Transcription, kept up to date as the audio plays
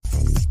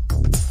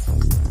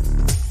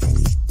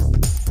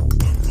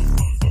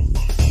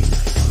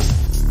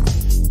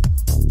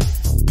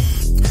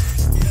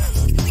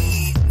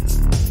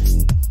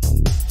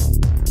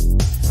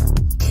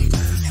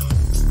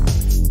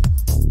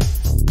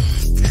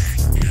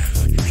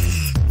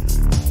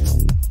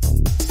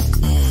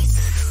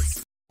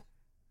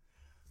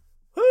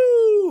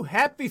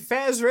Happy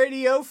Faz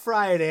Radio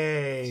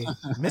Friday.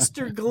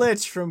 Mr.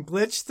 Glitch from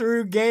Glitch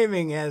Through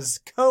Gaming is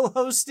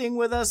co-hosting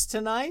with us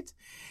tonight,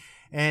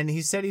 and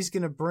he said he's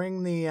going to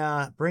bring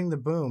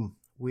the boom.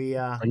 We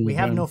have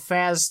no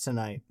Faz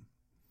tonight.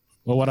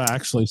 Well, what I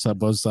actually said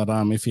was that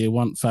if you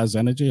want Faz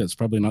energy, it's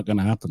probably not going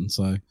to happen.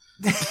 So,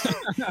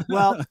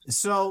 well,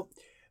 so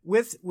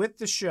with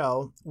the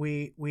show,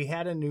 we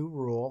had a new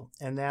rule,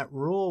 and that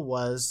rule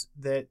was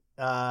that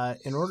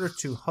in order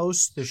to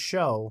host the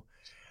show,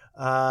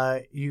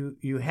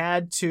 you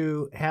had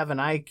to have an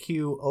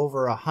IQ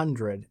over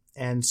 100,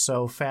 and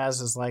so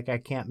Faz is like, I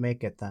can't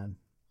make it then.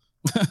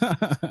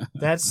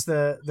 That's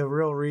the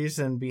real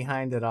reason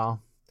behind it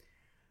all.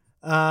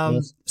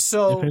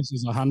 So if his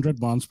is 100,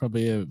 mine's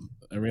probably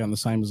around the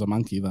same as a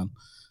monkey then.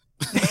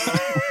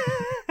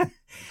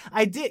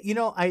 I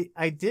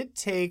did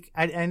take.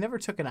 I never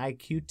took an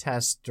IQ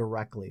test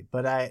directly,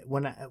 but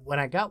when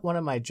I got one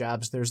of my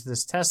jobs, there's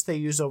this test they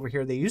use over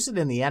here. They use it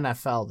in the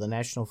NFL, the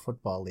National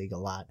Football League, a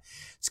lot.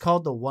 It's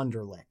called the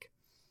Wonderlic,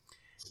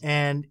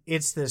 and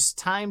it's this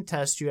time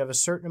test. You have a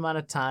certain amount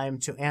of time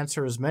to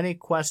answer as many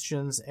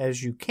questions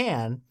as you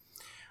can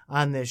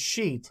on this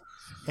sheet,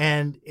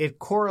 and it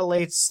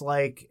correlates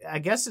I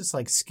guess it's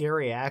like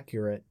scary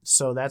accurate.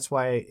 So that's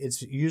why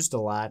it's used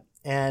a lot.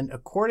 And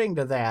according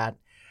to that,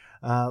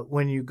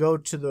 when you go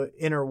to the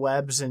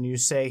interwebs and you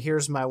say,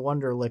 here's my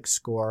Wonderlic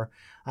score,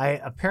 I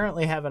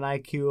apparently have an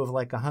IQ of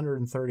like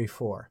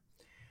 134.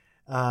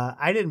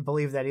 I didn't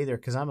believe that either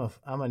because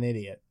I'm an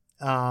idiot.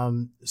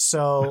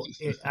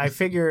 I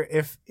figure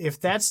if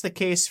that's the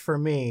case for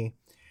me,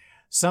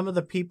 some of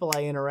the people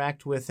I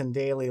interact with in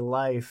daily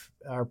life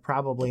are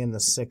probably in the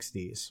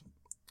 60s.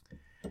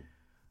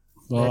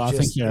 Well, I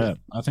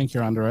think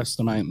you're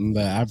underestimating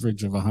the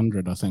average of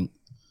 100, I think.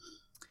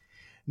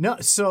 No,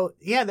 so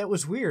yeah, that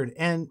was weird.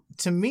 And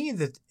to me,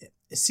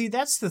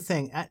 that's the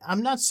thing.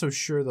 I'm not so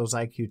sure those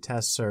IQ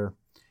tests are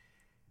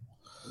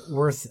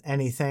worth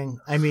anything.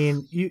 I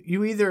mean,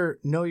 you either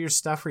know your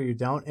stuff or you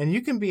don't, and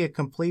you can be a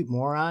complete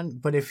moron,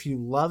 but if you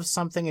love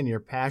something and you're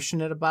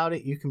passionate about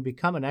it, you can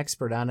become an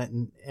expert on it,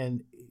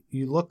 and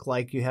you look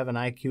like you have an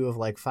IQ of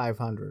like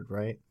 500,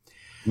 right?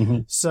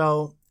 Mm-hmm.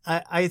 So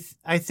I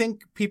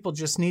think people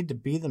just need to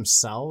be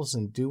themselves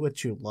and do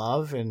what you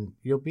love, and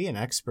you'll be an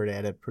expert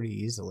at it pretty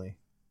easily.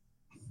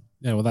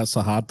 Yeah, well, that's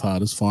the hard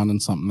part, is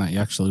finding something that you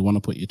actually want to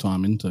put your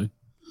time into.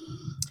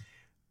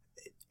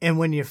 And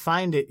when you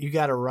find it, you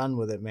got to run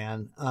with it,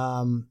 man.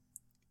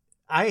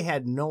 I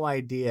had no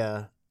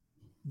idea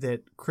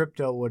that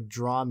crypto would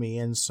draw me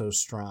in so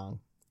strong.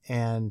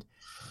 And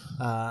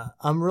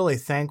I'm really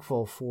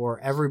thankful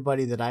for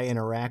everybody that I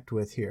interact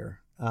with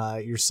here,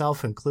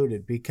 yourself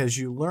included, because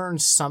you learn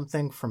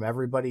something from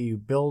everybody. You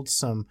build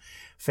some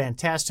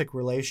fantastic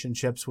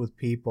relationships with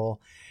people.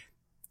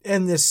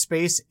 And this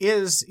space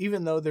is,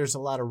 even though there's a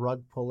lot of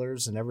rug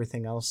pullers and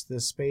everything else,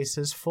 this space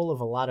is full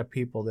of a lot of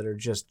people that are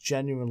just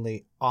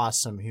genuinely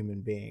awesome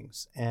human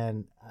beings.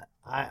 And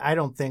I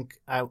don't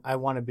think I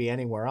want to be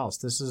anywhere else.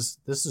 This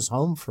is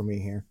home for me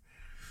here.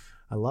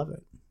 I love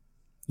it.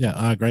 Yeah,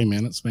 I agree,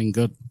 man. It's been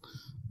good.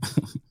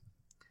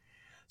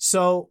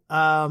 So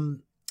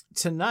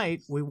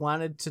tonight we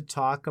wanted to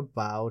talk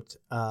about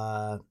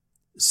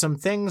some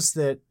things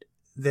that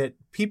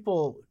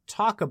people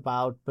talk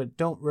about but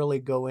don't really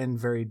go in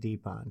very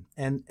deep on.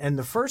 And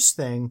the first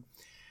thing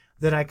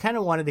that I kind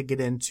of wanted to get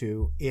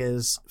into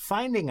is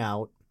finding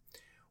out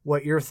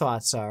what your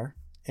thoughts are,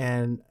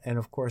 and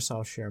of course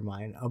I'll share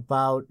mine,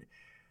 about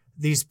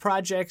these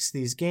projects,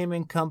 these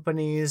gaming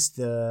companies,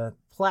 the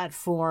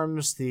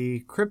platforms, the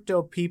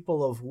crypto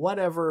people of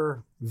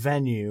whatever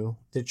venue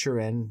that you're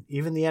in,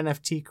 even the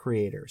NFT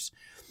creators.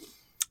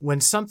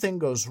 When something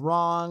goes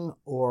wrong,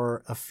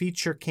 or a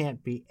feature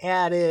can't be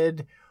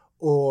added,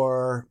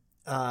 or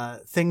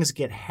things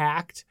get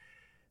hacked,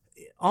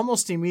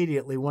 almost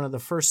immediately one of the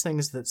first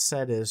things that's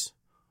said is,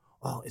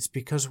 "Oh, it's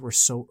because we're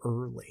so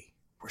early.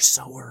 We're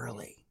so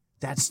early.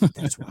 That's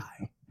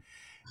why."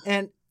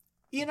 And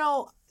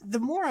the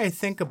more I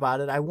think about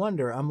it, I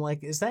wonder. I'm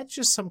like, is that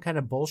just some kind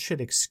of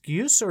bullshit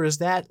excuse, or is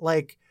that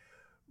like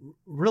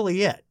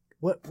really it?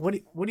 What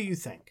do you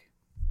think?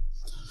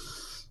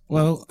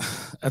 Well,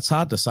 it's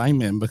hard to say,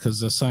 man, because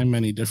there's so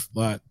many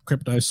different,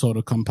 crypto sort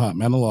of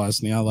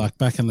compartmentalized now. Like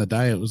back in the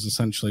day, it was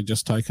essentially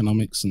just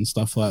tokenomics and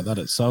stuff like that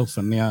itself,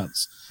 and now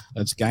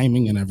it's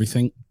gaming and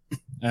everything.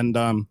 And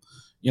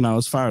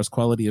as far as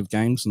quality of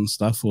games and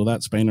stuff, well,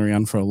 that's been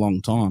around for a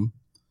long time.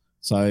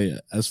 So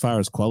as far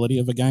as quality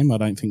of a game, I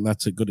don't think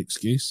that's a good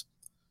excuse.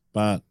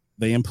 But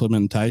the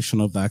implementation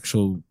of the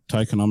actual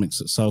tokenomics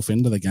itself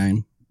into the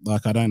game, I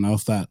don't know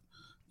if that,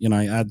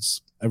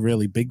 adds a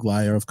really big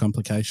layer of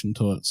complication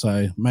to it.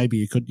 So maybe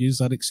you could use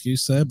that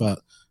excuse there,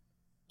 but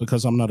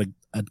because I'm not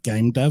a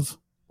game dev,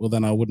 well,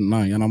 then I wouldn't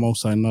know. And I'm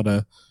also not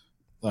a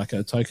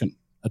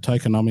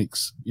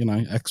tokenomics,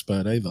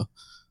 expert either.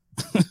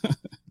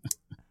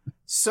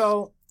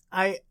 So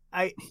I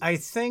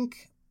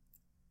think,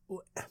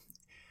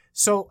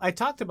 so I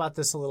talked about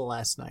this a little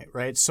last night,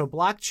 right? So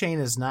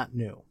blockchain is not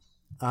new.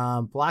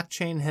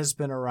 Blockchain has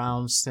been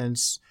around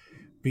since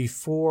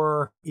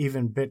before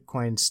even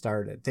Bitcoin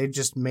started. They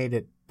just made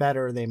it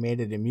better. They made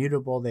it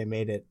immutable. They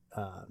made it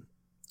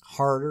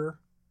harder,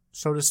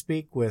 so to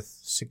speak, with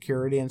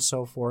security and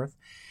so forth.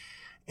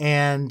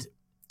 And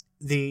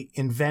the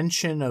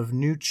invention of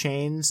new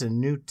chains and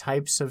new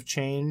types of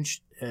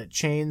chains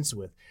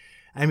with,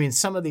 I mean,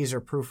 some of these are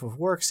proof of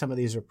work, some of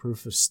these are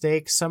proof of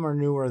stake, some are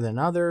newer than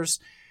others.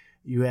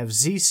 You have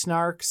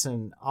Z-snarks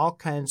and all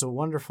kinds of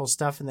wonderful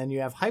stuff. And then you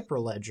have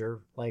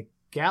Hyperledger, like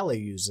Gala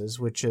uses,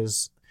 which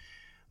is,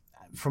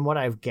 from what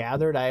I've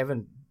gathered, I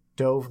haven't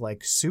dove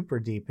like super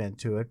deep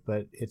into it,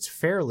 but it's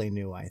fairly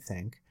new, I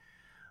think.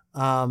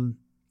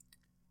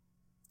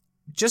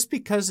 Just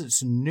because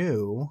it's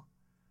new,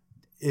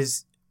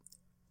 is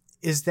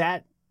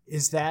that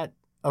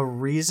a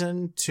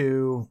reason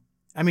to,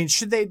 I mean,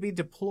 should they be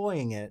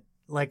deploying it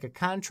like a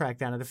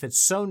contract on it? If it's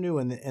so new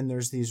and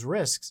there's these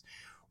risks,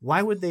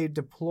 why would they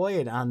deploy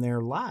it on their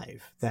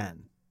live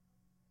then?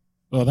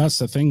 Well, that's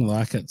the thing.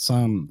 Like, it's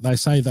they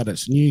say that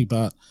it's new,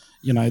 but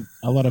you know,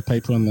 a lot of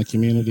people in the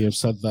community have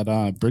said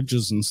that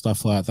bridges and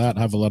stuff like that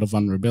have a lot of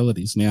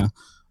vulnerabilities. Now,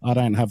 I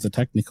don't have the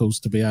technicals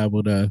to be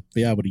able to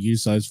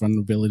use those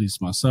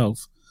vulnerabilities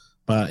myself,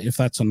 but if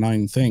that's a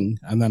known thing,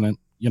 and then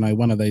you know,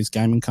 one of these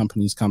gaming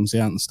companies comes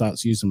out and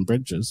starts using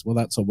bridges, well,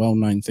 that's a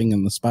well-known thing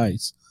in the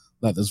space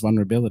that there's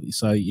vulnerability.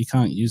 So you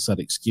can't use that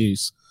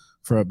excuse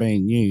for it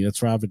being new.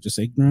 It's rather just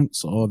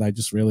ignorance, or they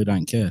just really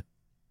don't care.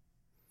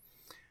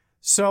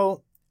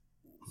 So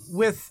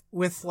with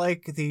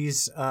like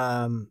these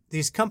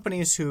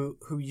companies who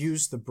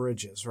use the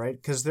bridges, right?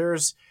 Because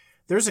there's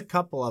a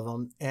couple of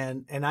them,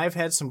 and I've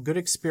had some good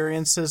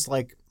experiences,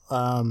 like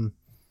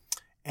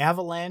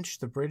Avalanche,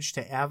 the bridge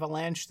to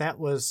Avalanche. That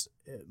was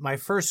my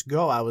first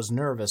go. I was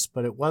nervous,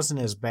 but it wasn't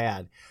as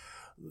bad.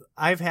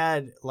 I've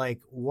had like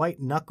white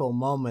knuckle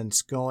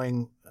moments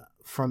going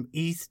from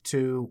ETH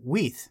to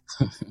WETH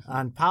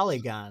on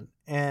Polygon,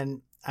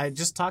 and I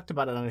just talked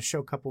about it on a show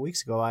a couple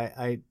weeks ago.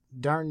 I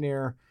darn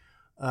near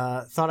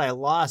thought I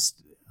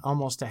lost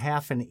almost a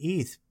half an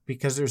ETH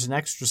because there's an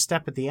extra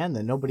step at the end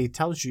that nobody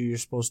tells you you're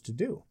supposed to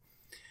do.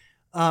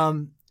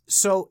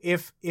 So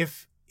if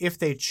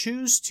they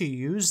choose to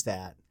use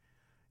that,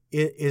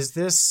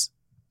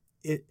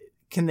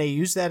 can they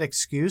use that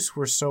excuse?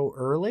 We're so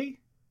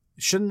early.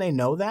 Shouldn't they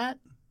know that?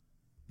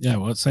 Yeah,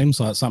 well, it seems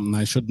like something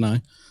they should know.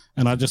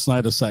 And I just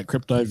noticed that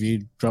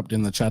CryptoView dropped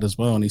in the chat as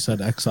well, and he said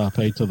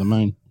XRP to the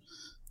moon.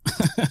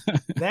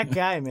 That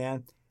guy,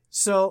 man.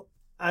 So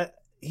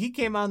he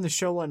came on the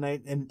show one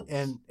night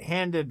and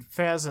handed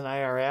Faz and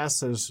I our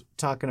asses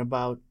talking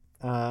about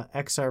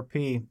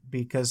XRP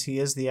because he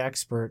is the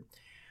expert.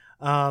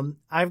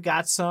 I've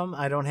got some.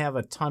 I don't have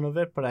a ton of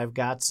it, but I've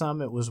got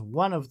some. It was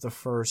one of the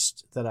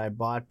first that I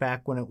bought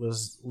back when it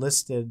was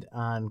listed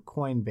on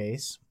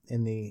Coinbase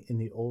in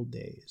the old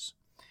days.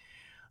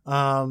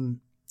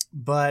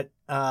 But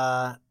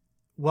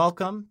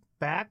welcome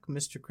back,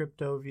 Mr.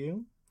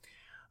 CryptoView.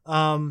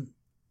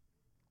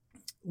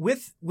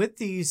 With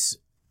these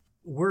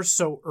we're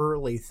so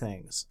early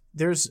things,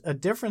 there's a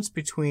difference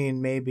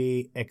between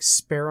maybe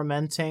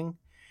experimenting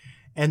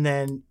and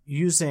then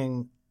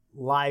using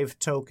live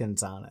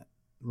tokens on it,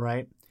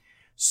 right?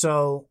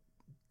 So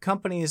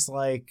companies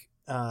like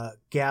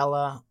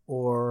Gala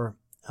or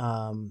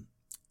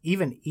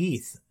even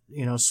ETH,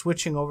 you know,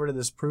 switching over to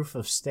this proof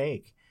of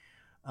stake,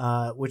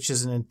 which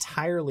is an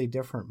entirely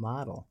different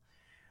model.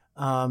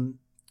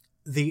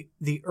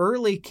 The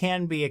early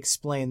can be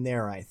explained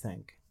there, I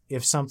think,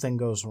 if something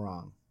goes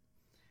wrong.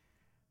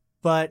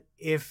 But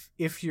if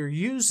you're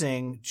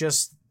using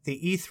just the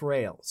ETH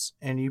rails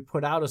and you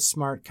put out a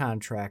smart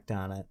contract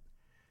on it,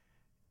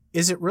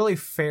 is it really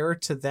fair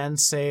to then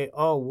say,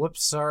 oh,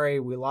 whoops, sorry,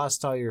 we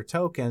lost all your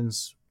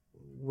tokens,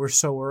 we're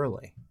so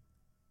early?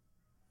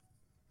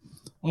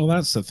 Well,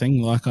 that's the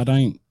thing. Like, I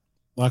don't,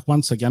 like,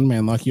 once again,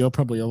 man, like, you're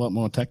probably a lot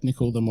more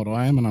technical than what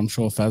I am, and I'm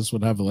sure Faz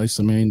would have at least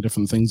a million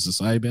different things to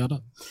say about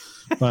it.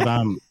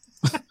 But,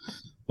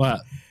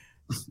 but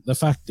the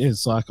fact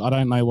is, like, I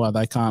don't know why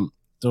they can't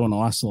do an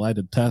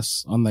isolated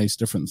test on these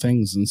different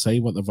things and see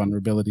what the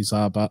vulnerabilities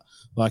are. But,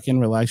 like, in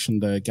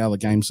relation to Gala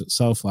Games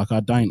itself, like,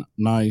 I don't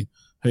know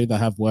who they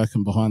have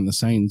working behind the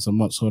scenes and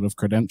what sort of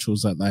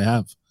credentials that they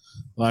have.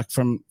 Like,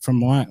 from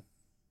my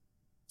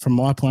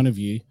point of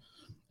view,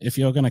 if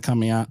you're going to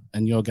come out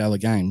and you're Gala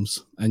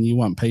Games and you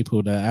want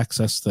people to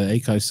access the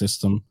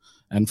ecosystem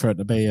and for it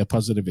to be a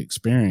positive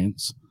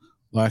experience,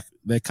 like,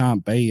 there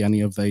can't be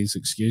any of these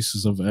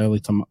excuses of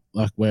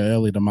we're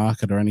early to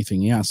market or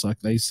anything else. Like,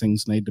 these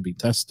things need to be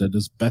tested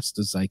as best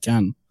as they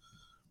can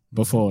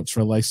before it's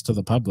released to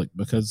the public,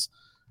 because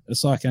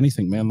it's like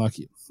anything, man. Like,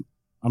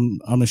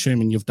 I'm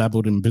assuming you've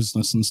dabbled in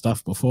business and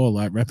stuff before.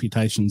 Like,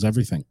 reputation's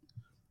everything,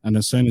 and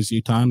as soon as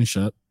you tarnish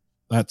it,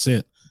 that's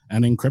it.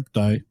 And in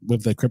crypto,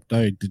 with the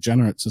crypto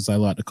degenerates, as they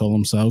like to call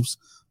themselves,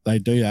 they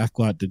do act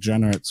like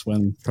degenerates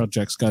when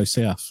projects go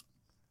south,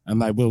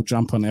 and they will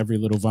jump on every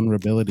little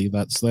vulnerability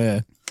that's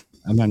there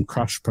and then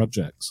crush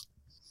projects.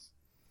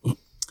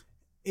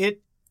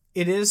 It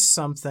is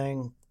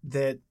something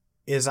that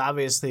is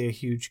obviously a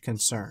huge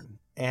concern.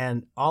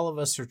 and all of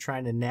us are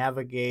trying to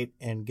navigate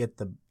and get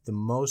the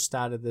most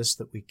out of this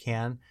that we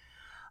can.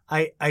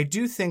 I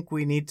do think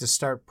we need to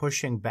start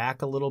pushing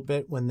back a little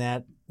bit when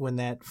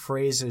that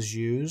phrase is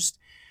used,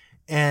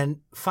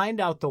 and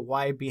find out the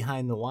why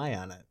behind the why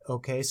on it.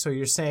 Okay, so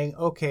you're saying,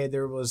 okay,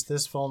 there was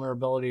this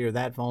vulnerability or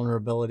that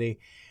vulnerability,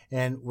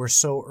 and we're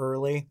so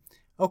early.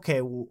 Okay,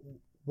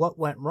 what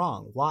went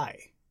wrong? Why?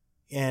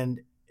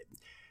 And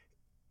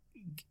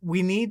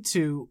we need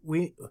to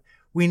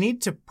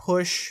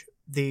push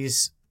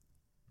these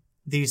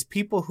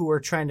people who are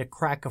trying to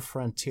crack a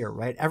frontier,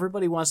 right?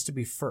 Everybody wants to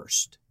be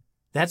first.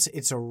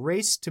 It's a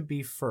race to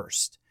be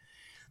first.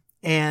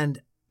 And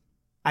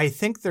I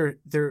think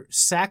they're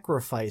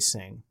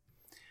sacrificing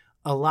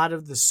a lot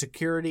of the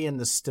security and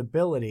the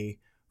stability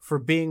for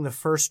being the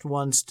first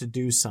ones to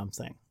do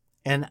something.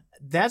 And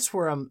that's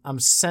where I'm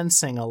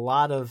sensing a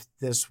lot of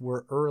this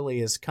 "we're early"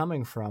 is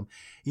coming from.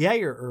 Yeah,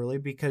 you're early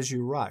because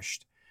you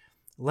rushed.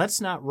 Let's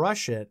not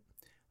rush it.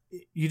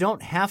 You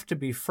don't have to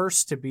be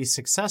first to be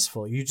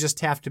successful. You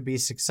just have to be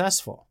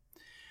successful.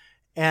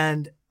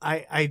 And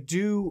I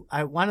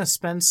want to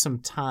spend some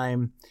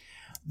time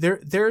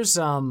there's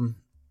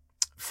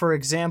for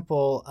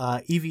example,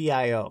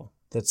 EVIO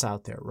that's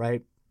out there,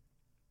 right?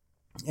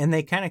 And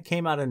they kind of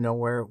came out of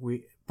nowhere. A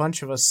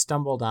bunch of us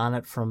stumbled on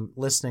it from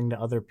listening to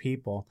other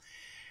people.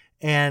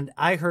 And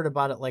I heard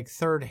about it like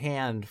third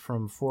hand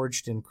from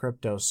Forged in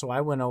Crypto. So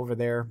I went over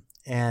there,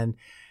 and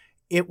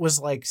it was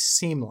like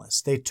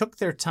seamless. They took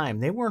their time.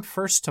 They weren't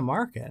first to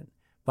market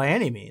by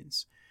any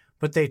means,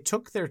 but they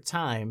took their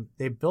time.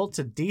 They built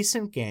a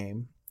decent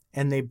game,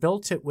 and they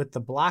built it with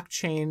the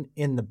blockchain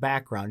in the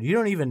background. You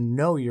don't even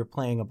know you're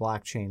playing a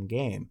blockchain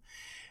game.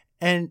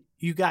 And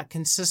you got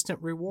consistent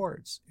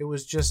rewards. It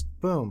was just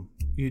boom.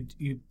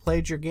 You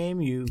played your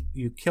game, you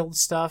killed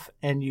stuff,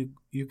 and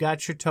you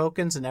got your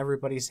tokens, and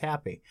everybody's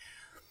happy.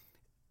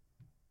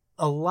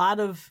 A lot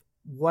of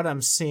what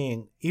I'm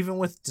seeing, even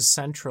with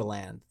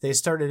Decentraland, they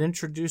started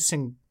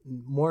introducing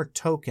more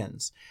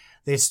tokens.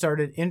 They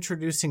started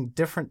introducing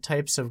different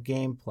types of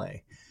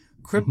gameplay.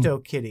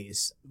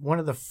 CryptoKitties, one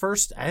of the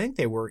first, I think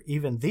they were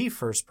even the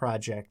first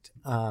project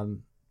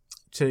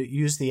to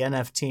use the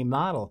NFT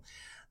model.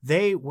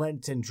 They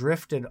went and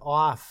drifted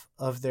off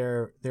of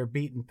their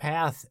beaten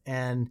path,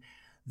 and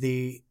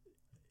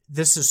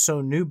This Is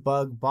So New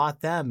bug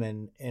bought them,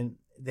 and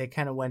they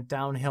kind of went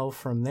downhill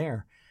from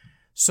there.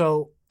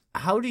 So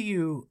how do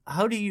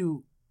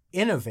you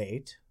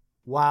innovate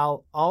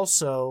while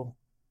also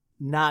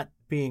not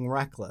being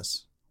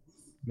reckless?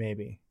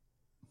 Maybe.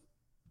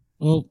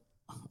 Well,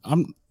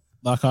 I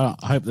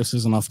hope this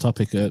isn't off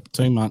topic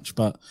too much,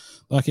 but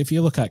like if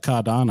you look at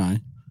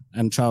Cardano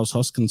and Charles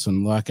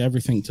Hoskinson, like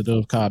everything to do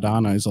with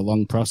Cardano is a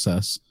long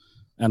process,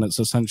 and it's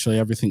essentially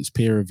everything's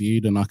peer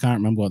reviewed. And I can't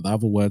remember what the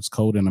other word's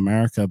called in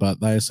America,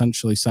 but they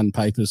essentially send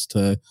papers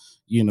to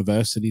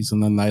universities,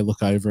 and then they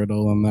look over it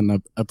all and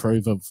then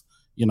approve of,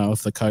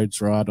 if the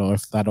code's right or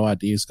if that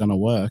idea is going to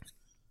work.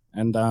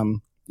 And,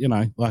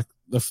 like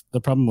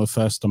the problem with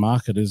first to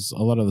market is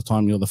a lot of the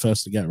time you're the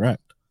first to get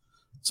wrecked.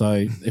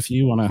 So if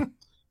you want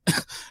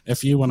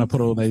to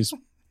put all these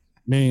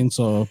millions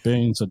or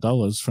billions of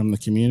dollars from the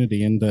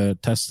community into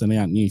testing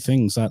out new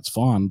things, that's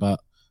fine. But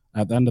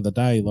at the end of the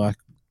day, like,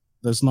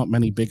 there's not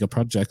many bigger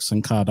projects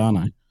than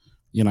Cardano.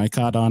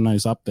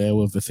 Cardano's up there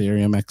with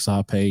Ethereum,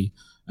 XRP,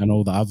 and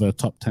all the other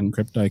top 10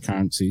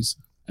 cryptocurrencies,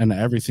 and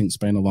everything's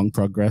been a long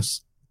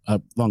process.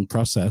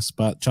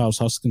 But Charles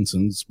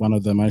Hoskinson's one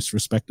of the most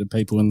respected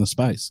people in the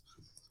space.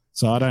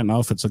 So I don't know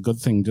if it's a good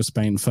thing just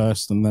being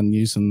first and then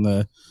using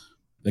the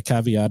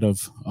caveat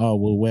of, oh,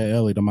 well, we're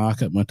early to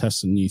market and we're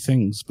testing new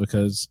things,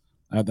 because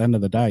at the end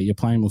of the day, you're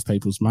playing with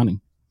people's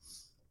money.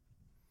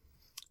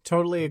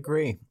 Totally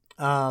agree.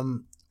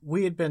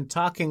 We had been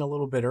talking a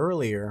little bit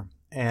earlier,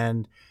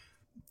 and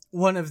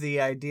one of the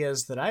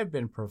ideas that I've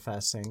been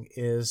professing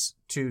is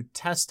to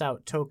test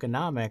out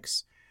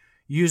tokenomics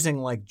using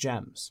like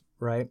gems,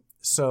 right?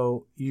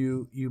 So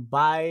you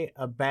buy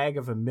a bag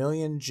of 1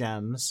 million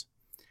gems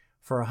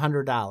for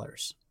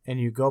 $100, and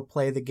you go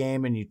play the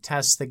game and you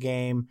test the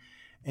game,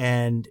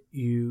 and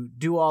you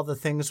do all the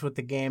things with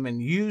the game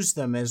and use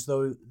them as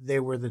though they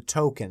were the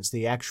tokens,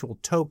 the actual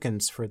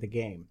tokens for the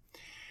game.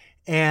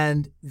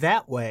 And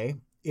that way,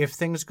 if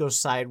things go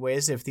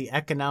sideways, if the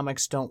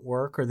economics don't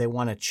work or they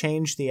want to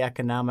change the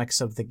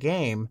economics of the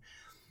game,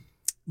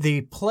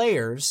 the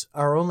players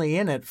are only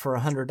in it for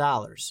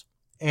 $100.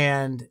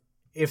 And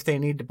if they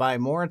need to buy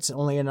more, it's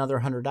only another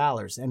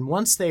 $100. And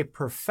once they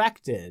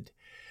perfected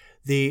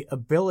the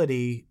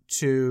ability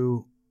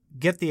to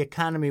get the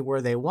economy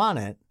where they want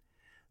it,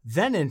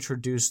 then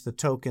introduce the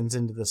tokens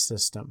into the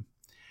system.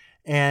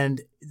 And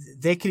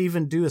they could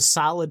even do a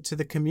solid to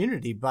the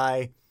community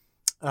by,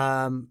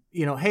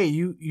 hey,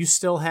 you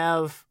still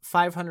have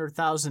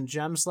 500,000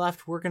 gems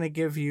left. We're going to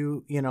give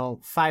you,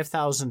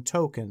 5,000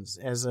 tokens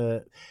as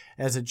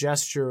a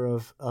gesture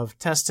of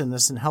testing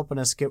this and helping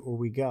us get where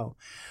we go.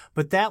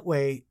 But that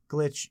way,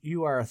 Glitch,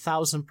 you are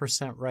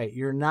 1,000% right.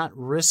 You're not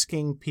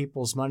risking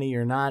people's money.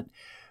 You're not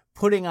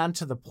putting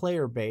onto the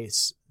player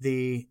base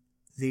the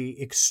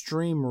the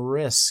extreme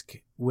risk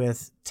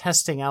with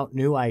testing out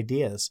new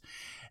ideas.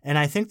 And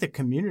I think the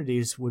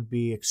communities would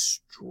be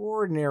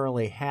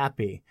extraordinarily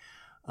happy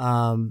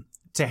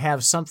to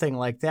have something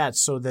like that,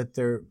 so that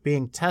they're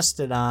being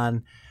tested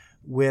on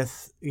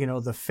with,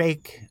 the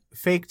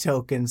fake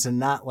tokens and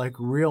not like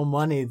real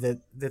money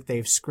that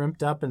they've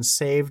scrimped up and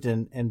saved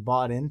and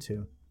bought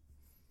into.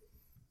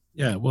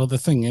 Yeah, well, the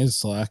thing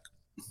is, like,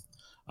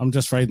 I'm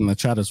just reading the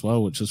chat as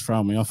well, which is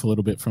throwing me off a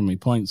little bit from my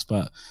points,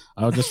 but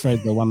I'll just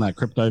read the one that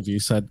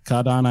CryptoView said.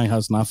 Cardano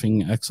has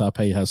nothing,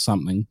 XRP has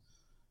something.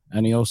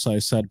 And he also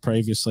said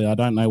previously, I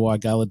don't know why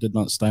Gala did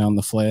not stay on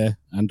the flare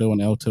and do an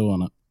L2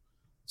 on it.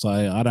 So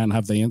I don't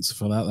have the answer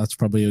for that. That's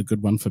probably a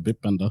good one for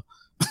Bitbender.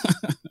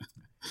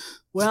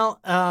 Well,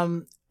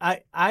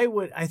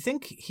 I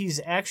think he's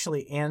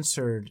actually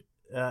answered.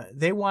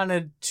 They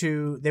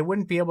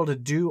wouldn't be able to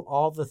do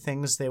all the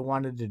things they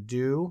wanted to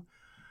do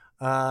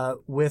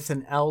with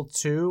an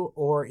L2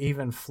 or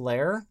even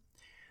Flare.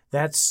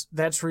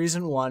 That's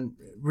reason one.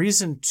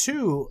 Reason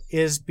two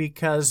is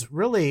because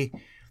really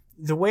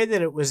the way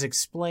that it was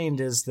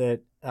explained is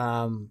that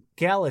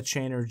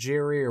Galachain or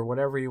Jerry or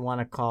whatever you want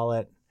to call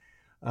it,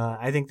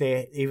 I think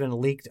they even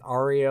leaked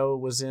Ario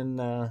was in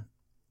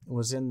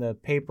the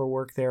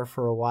paperwork there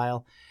for a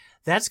while.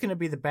 That's going to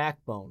be the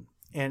backbone.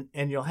 And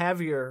you'll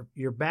have your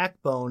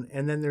backbone,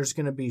 and then there's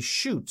going to be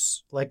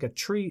shoots like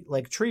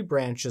tree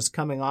branches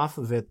coming off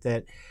of it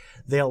that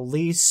they'll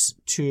lease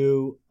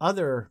to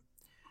other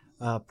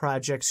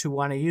projects who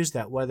want to use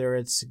that, whether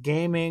it's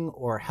gaming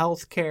or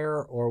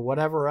healthcare or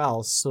whatever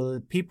else, so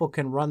that people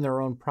can run their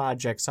own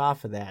projects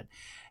off of that.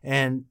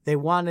 And they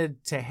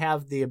wanted to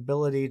have the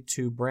ability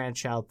to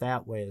branch out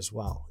that way as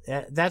well.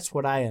 That's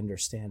what I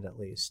understand, at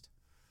least.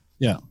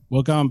 Yeah.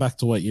 Well, going back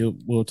to what we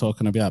were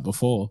talking about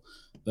before,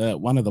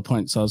 one of the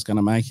points I was going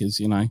to make is,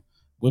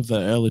 with the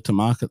early to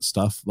market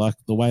stuff, like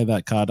the way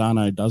that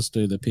Cardano does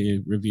do the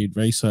peer reviewed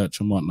research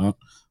and whatnot,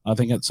 I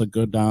think it's a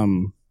good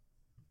thing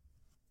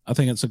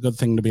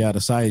to be able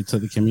to say to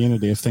the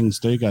community if things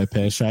do go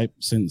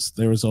pear-shaped, since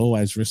there is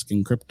always risk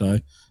in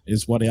crypto,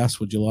 is what else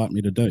would you like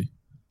me to do?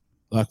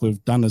 Like,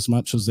 we've done as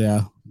much as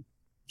our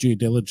due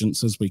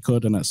diligence as we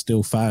could and it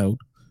still failed.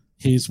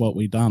 Here's what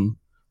we done.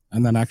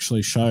 And then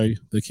actually show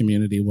the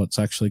community what's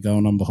actually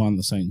going on behind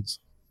the scenes.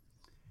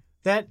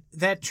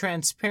 That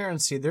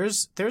transparency,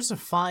 there's a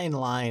fine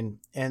line,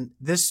 and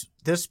this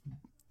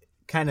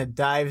kind of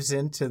dives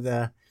into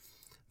the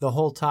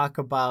whole talk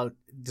about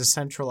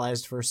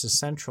decentralized versus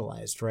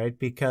centralized, right?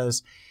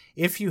 Because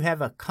if you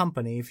have a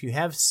company, if you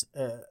have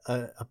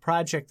a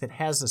project that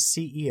has a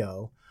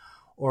CEO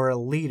or a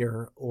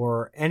leader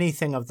or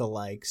anything of the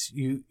likes,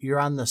 you're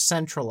on the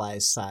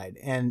centralized side,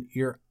 and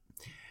your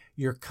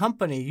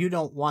company, you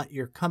don't want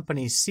your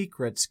company's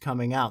secrets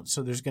coming out.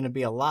 So there's going to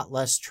be a lot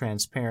less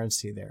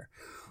transparency there.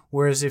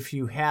 Whereas if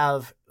you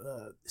have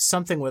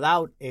something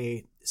without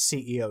a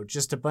CEO,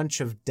 just a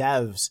bunch of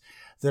devs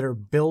that are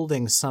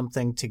building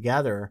something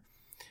together,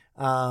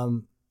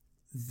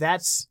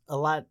 that's a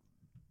lot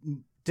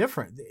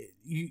different.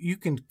 You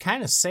can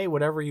kind of say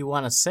whatever you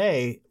want to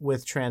say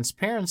with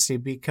transparency,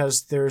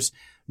 because there's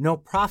no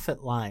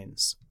profit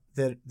lines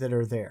that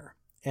are there.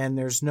 And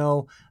there's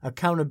no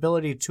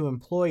accountability to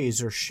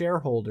employees or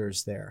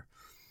shareholders there.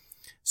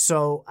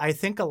 So I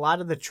think a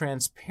lot of the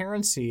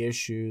transparency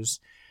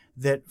issues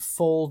that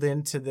fold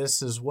into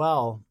this as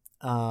well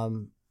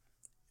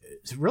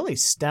really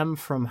stem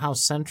from how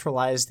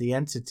centralized the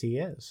entity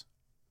is.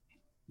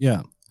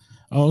 Yeah.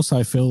 I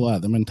also feel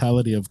like the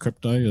mentality of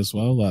crypto as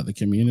well, like the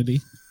community,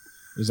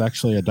 is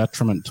actually a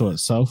detriment to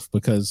itself,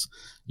 because,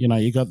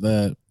 you got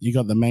the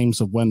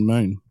memes of when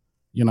moon,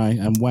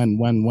 and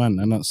when,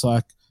 and it's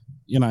like,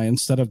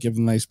 instead of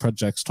giving these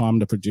projects time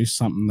to produce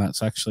something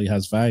that's actually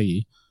has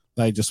value,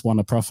 they just want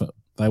a profit.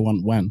 They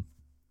want when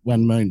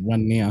moon,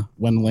 when near,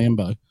 when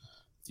Lambo.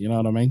 You know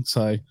what I mean?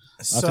 So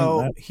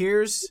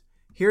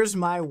here's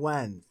my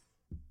when.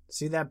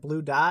 See that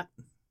blue dot?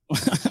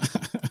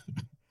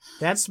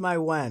 That's my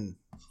when.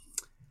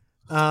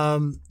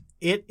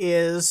 It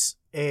is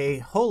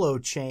a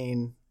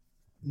holochain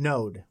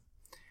node.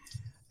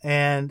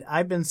 And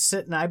I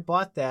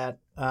bought that.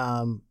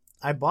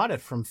 I bought it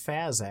from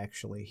Faz,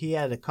 actually. He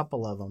had a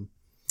couple of them.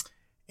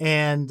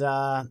 And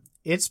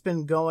it's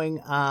been going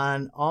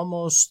on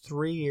almost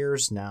 3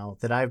 years now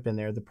that I've been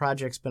there. The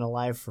project's been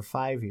alive for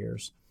 5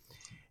 years.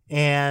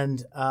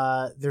 And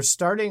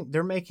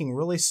they're making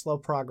really slow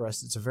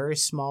progress. It's a very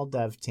small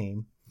dev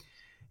team.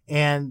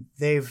 And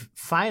they've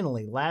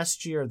finally,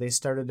 last year, they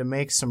started to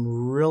make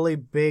some really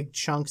big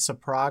chunks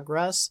of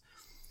progress.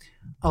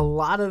 A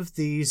lot of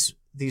these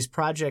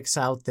projects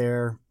out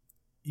there,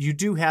 you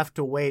do have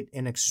to wait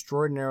an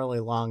extraordinarily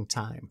long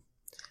time.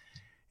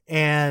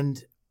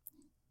 And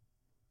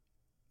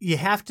you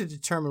have to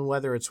determine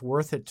whether it's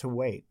worth it to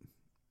wait.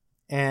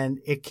 And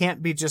it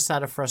can't be just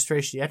out of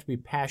frustration. You have to be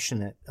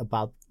passionate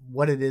about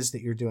what it is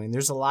that you're doing.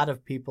 There's a lot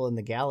of people in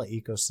the Gala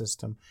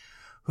ecosystem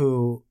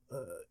who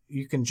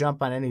you can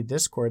jump on any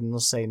Discord and they'll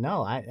say,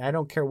 no, I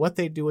don't care what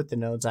they do with the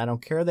nodes. I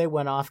don't care they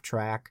went off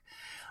track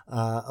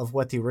of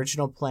what the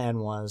original plan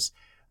was.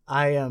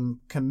 I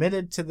am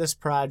committed to this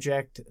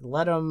project.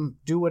 Let them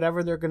do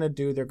whatever they're going to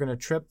do. They're going to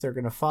trip. They're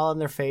going to fall on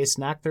their face,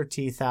 knock their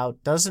teeth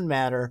out. Doesn't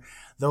matter.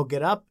 They'll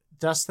get up,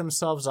 dust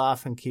themselves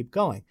off, and keep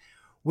going,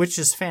 which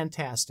is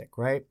fantastic,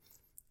 right?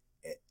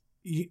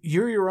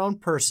 You're your own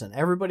person.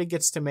 Everybody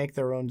gets to make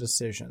their own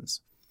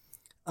decisions.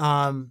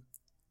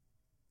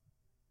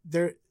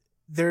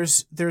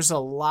 There's a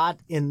lot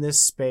in this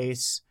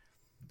space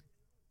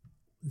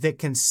that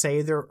can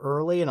say they're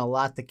early and a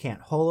lot that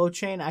can't.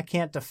 Holochain, I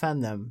can't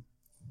defend them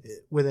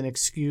with an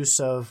excuse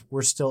of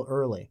we're still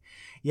early.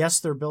 Yes,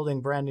 they're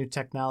building brand new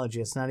technology.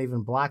 It's not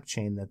even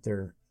blockchain that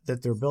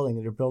they're building.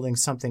 They're building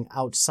something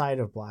outside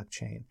of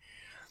blockchain.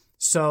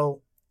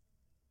 So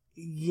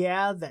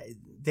yeah,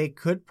 they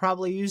could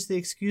probably use the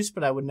excuse,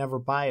 but I would never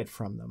buy it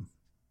from them.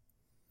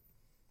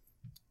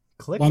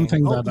 Clicking. One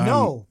thing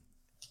no.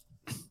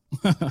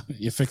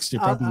 You fixed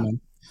your problem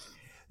then.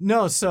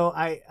 No, so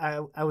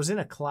I was in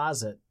a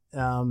closet.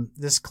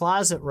 This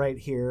closet right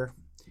here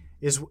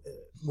is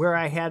where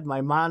I had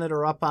my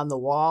monitor up on the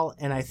wall,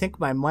 and I think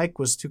my mic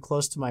was too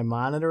close to my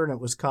monitor, and it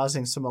was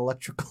causing some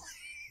electrical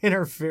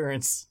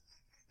interference.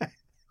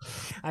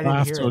 I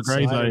didn't hear it, so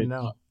I didn't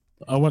know.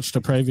 I watched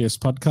a previous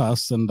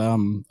podcast, and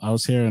I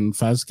was hearing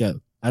Faz get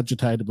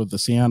agitated with the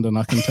sound, and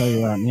I can tell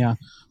you right now,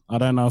 I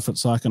don't know if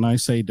it's like an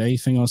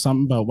OCD thing or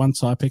something, but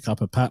once I pick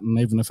up a pattern,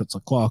 even if it's a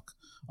clock,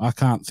 I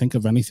can't think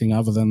of anything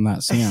other than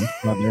that sound,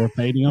 like the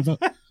repeating of it.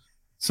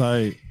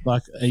 So,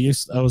 like,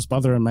 it was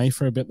bothering me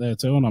for a bit there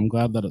too, and I'm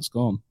glad that it's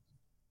gone.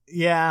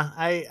 Yeah,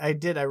 I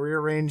did. I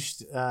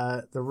rearranged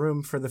the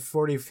room for the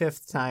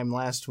 45th time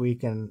last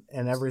week, and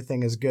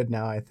everything is good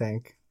now, I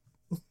think.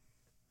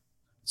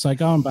 So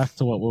going back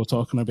to what we were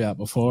talking about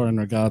before in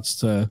regards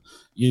to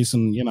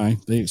using,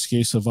 the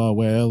excuse of, oh,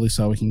 we're early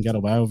so we can get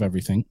away with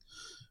everything.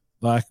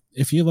 Like,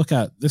 if you look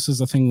at, this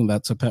is a thing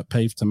that's a pet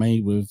peeve to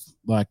me with,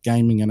 like,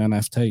 gaming and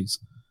NFTs.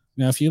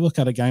 Now, if you look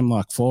at a game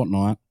like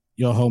Fortnite,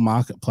 your whole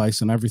marketplace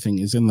and everything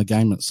is in the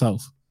game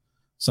itself.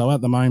 So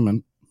at the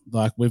moment,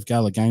 like with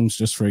Gala Games,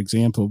 just for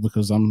example,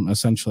 because I'm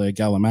essentially a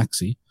Gala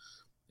Maxi,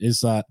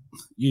 is that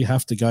you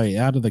have to go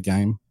out of the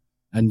game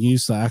and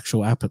use the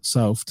actual app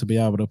itself to be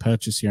able to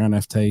purchase your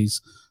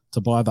NFTs,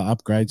 to buy the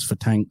upgrades for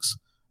tanks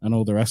and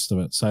all the rest of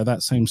it. So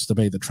that seems to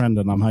be the trend,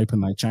 and I'm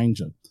hoping they change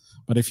it.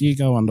 But if you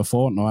go onto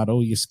Fortnite,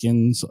 all your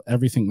skins,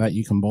 everything that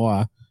you can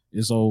buy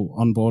is all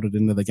onboarded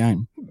into the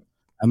game.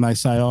 And they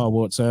say, oh,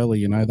 well, it's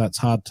early, that's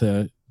hard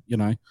to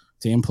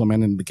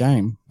implement in the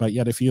game. But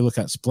yet if you look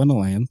at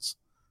Splinterlands,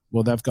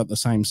 well, they've got the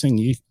same thing.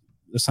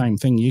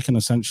 You can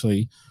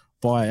essentially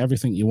buy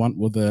everything you want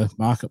with the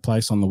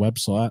marketplace on the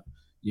website.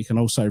 You can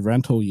also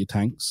rent all your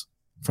tanks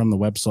from the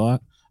website,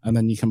 and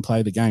then you can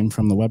play the game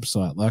from the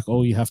website. Like,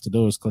 all you have to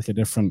do is click a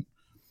different,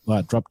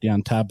 like,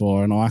 drop-down tab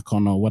or an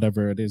icon or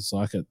whatever it is.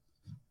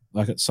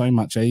 Like it's so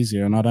much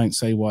easier, and I don't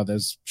see why there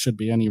should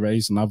be any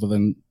reason other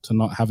than to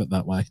not have it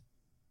that way.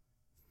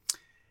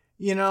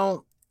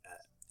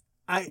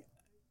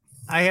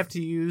 I have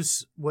to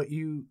use what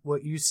you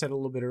said a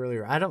little bit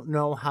earlier. I don't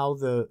know how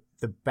the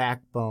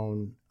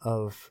backbone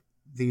of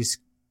these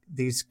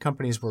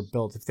companies were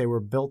built. If they were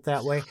built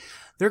that way,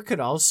 there could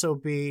also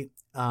be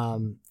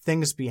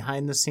things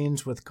behind the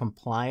scenes with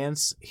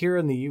compliance. Here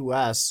in the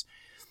U.S.,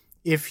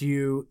 if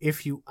you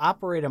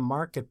operate a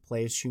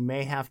marketplace, you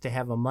may have to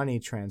have a money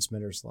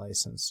transmitter's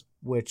license,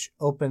 which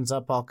opens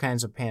up all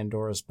kinds of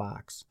Pandora's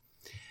box.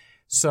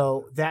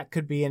 So that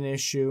could be an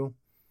issue.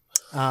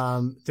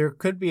 There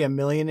could be a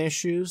million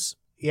issues.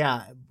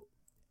 Yeah.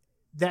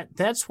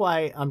 That's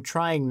why I'm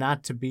trying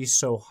not to be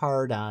so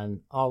hard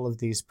on all of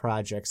these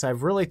projects.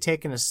 I've really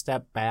taken a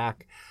step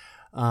back,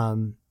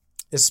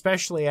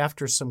 especially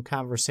after some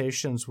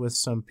conversations with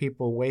some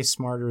people way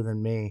smarter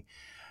than me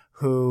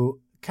who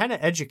kind of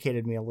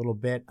educated me a little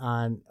bit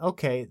on,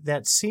 okay,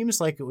 that seems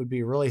like it would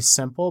be really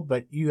simple,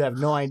 but you have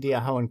no idea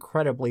how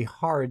incredibly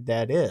hard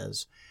that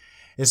is,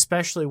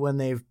 especially when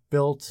they've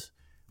built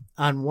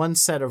on one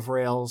set of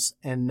rails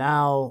and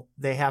now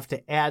they have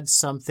to add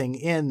something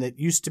in that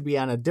used to be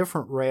on a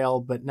different rail,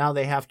 but now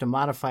they have to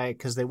modify it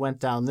because they went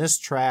down this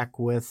track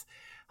with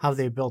how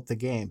they built the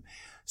game.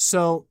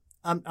 So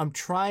I'm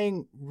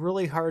trying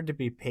really hard to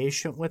be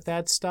patient with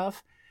that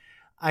stuff.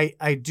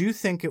 I do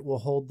think it will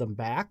hold them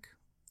back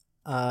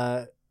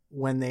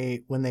when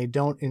they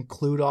don't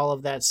include all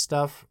of that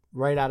stuff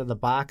right out of the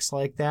box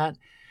like that.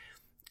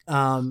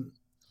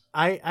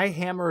 I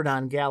hammered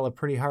on Gala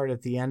pretty hard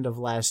at the end of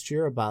last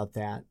year about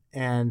that,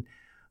 and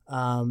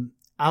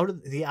out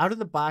of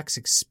the box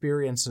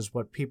experience is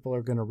what people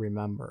are going to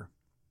remember.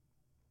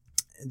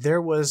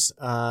 There was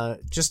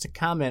just a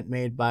comment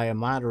made by a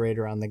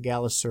moderator on the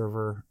Gala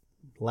server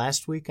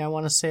last week, I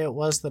want to say it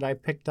was, that I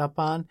picked up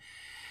on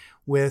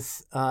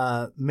with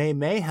May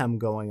Mayhem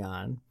going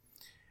on.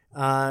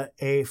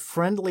 A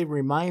friendly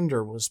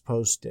reminder was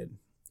posted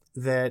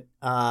that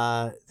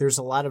there's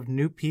a lot of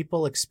new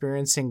people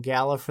experiencing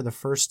Gala for the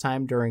first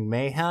time during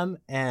Mayhem,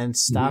 and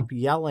stop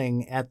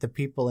yelling at the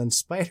people in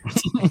Spider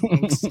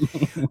Tanks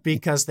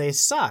because they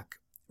suck,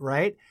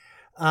 right?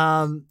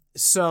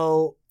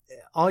 So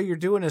all you're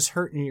doing is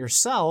hurting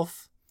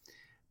yourself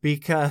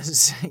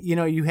because,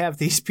 you have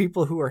these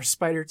people who are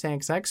Spider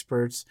Tanks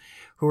experts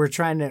who are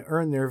trying to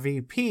earn their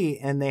VP,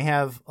 and they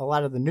have a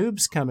lot of the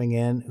noobs coming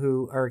in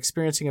who are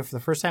experiencing it for the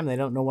first time. They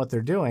don't know what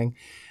they're doing,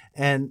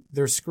 and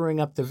they're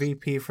screwing up the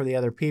VP for the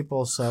other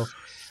people. So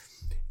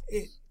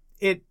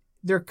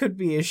there could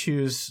be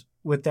issues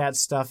with that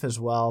stuff as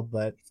well,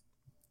 but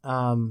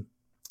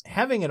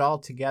having it all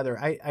together,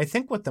 I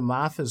think what the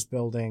MOF is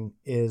building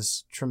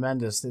is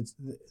tremendous.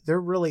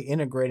 They're really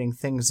integrating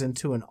things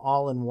into an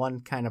all-in-one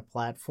kind of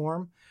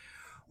platform,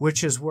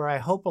 which is where I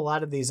hope a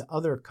lot of these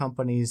other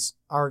companies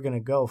are going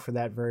to go for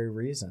that very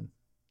reason.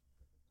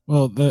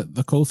 Well,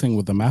 the cool thing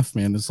with the MOF,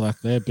 man, is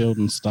like they're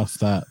building stuff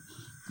that,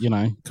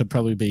 could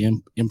probably be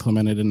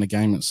implemented in the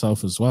game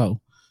itself as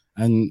well.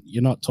 And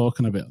you're not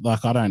talking about,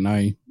 like, I don't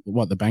know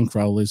what the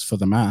bankroll is for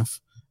the MOF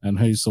and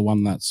who's the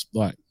one that's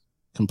like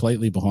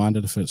completely behind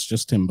it if it's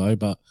just Timbo,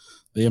 but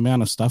the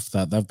amount of stuff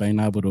that they've been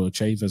able to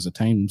achieve as a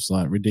team's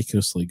like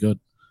ridiculously good.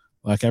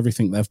 Like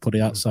everything they've put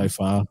out so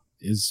far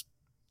is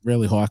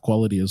really high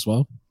quality as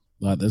well.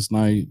 Like there's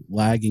no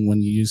lagging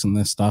when you're using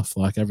their stuff.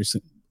 Like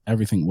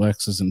everything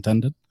works as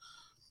intended.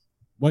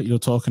 What you're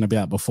talking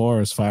about before,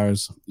 as far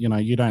as,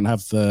 you don't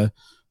have the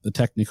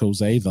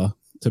technicals either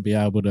to be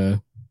able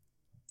to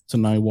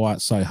know why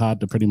it's so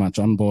hard to pretty much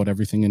onboard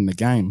everything in the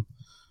game.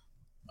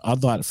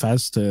 I'd like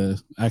Faz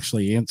to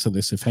actually answer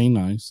this if he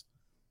knows.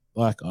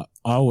 Like,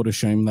 I would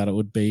assume that it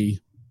would be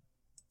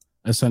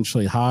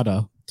essentially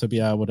harder to be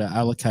able to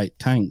allocate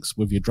tanks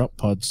with your drop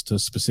pods to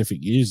specific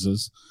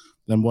users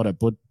than what it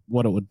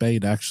would be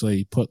to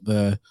actually put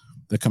the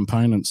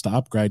components to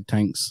upgrade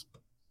tanks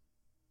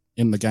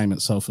in the game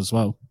itself as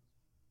well.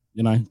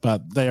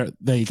 But there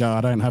you go.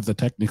 I don't have the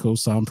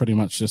technicals, so I'm pretty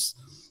much just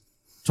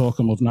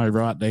talking with no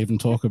right to even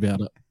talk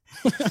about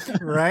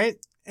it. Right.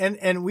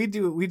 And we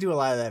do a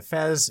lot of that.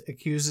 Fez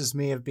accuses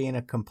me of being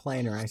a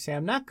complainer. I say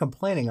I'm not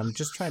complaining. I'm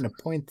just trying to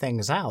point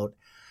things out,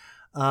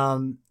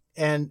 and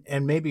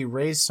maybe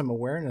raise some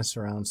awareness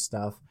around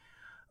stuff.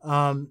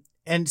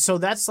 And so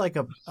that's like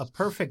a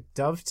perfect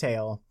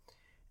dovetail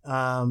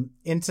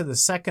into the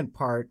second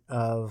part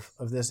of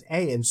this.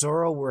 Hey, and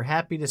Zorro, we're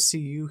happy to see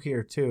you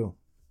here too.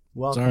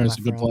 Welcome. Zorro's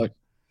a good bloke.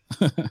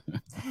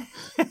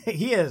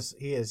 He is.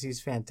 He's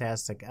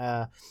fantastic.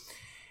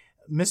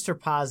 Mr.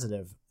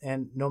 Positive,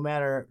 and no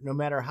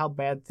matter how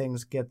bad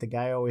things get, the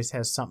guy always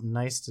has something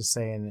nice to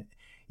say, and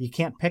you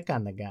can't pick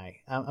on the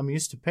guy. I'm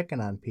used to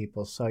picking on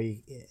people, so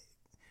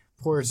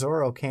poor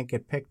Zorro can't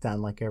get picked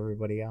on like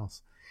everybody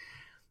else.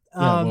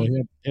 Yeah, well,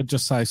 he'd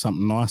just say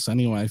something nice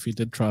anyway if he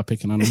did try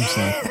picking on him.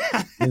 So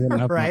he wouldn't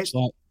have right. much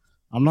luck.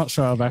 I'm not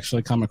sure I've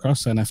actually come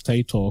across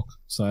NFT talk,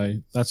 so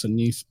that's a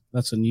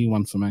new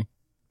one for me.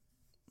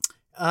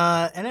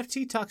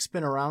 NFT talk's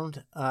been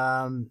around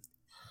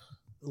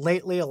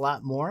lately a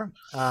lot more.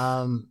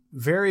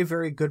 Very,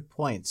 very good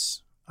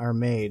points are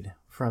made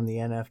from the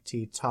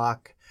NFT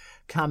talk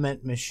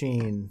comment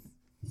machine.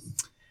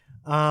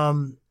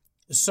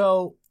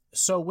 So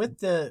with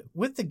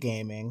the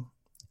gaming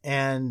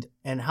and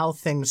how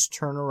things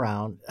turn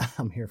around,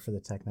 I'm here for the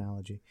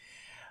technology.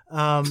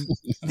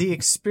 The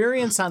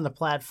experience on the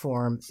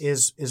platform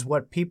is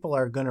what people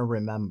are going to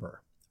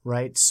remember,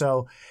 right?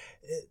 So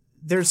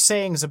there's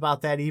sayings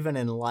about that even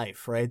in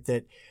life, right?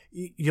 That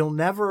you'll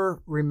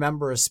never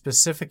remember a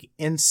specific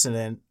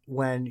incident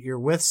when you're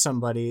with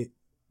somebody,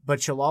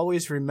 but you'll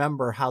always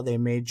remember how they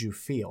made you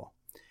feel.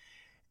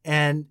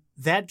 And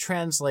that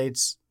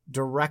translates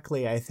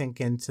directly, I think,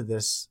 into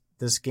this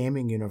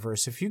gaming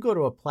universe. If you go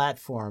to a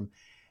platform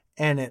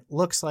and it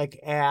looks like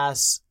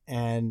ass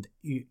and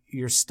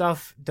your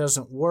stuff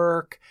doesn't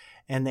work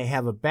and they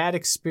have a bad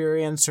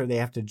experience or they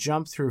have to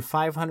jump through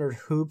 500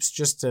 hoops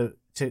just to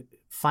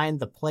find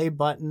the play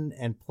button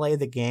and play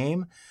the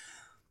game,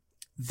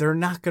 they're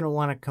not going to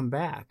want to come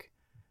back.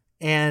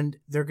 And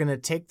they're going to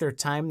take their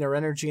time, their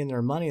energy, and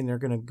their money, and they're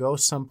going to go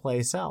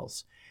someplace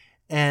else.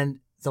 And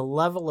the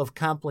level of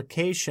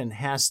complication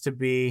has to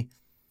be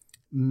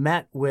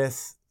met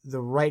with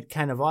the right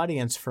kind of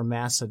audience for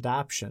mass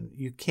adoption.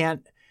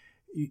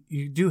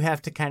 You do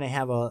have to kind of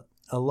have a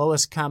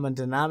lowest common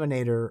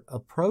denominator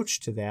approach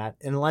to that,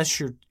 unless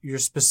you're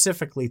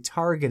specifically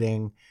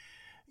targeting,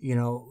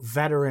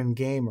 veteran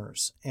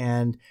gamers.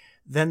 And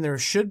then there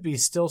should be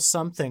still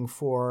something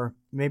for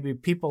maybe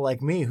people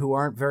like me who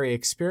aren't very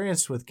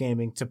experienced with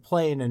gaming to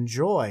play and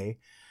enjoy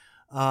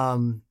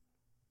at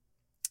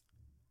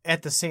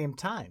the same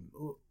time.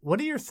 What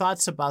are your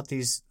thoughts about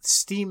these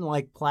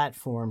Steam-like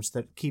platforms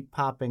that keep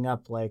popping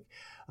up, like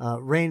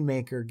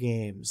Rainmaker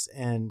Games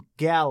and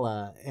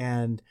Gala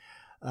and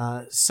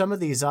some of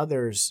these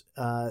others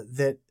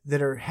that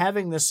are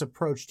having this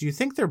approach? Do you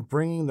think they're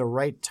bringing the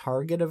right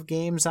target of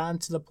games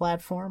onto the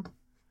platform?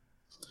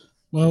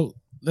 Well,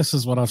 this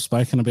is what I've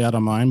spoken about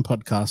on my own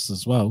podcast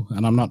as well,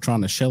 and I'm not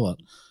trying to shill it.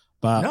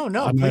 But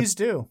no, please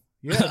do.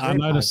 Yeah, I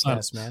noticed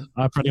podcast, man.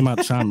 I pretty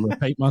much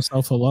repeat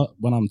myself a lot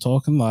when I'm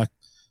talking. Like,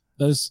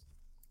 it's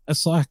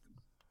like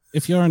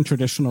if you're in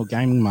traditional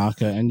gaming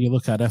market and you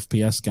look at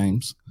FPS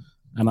games,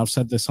 and I've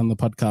said this on the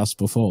podcast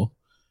before,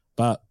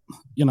 but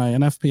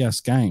an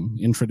FPS game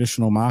in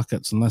traditional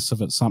markets, unless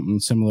if it's something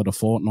similar to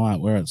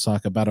Fortnite where it's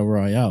like a battle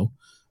royale,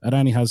 it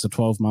only has a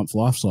 12-month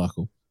life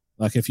cycle.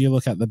 Like if you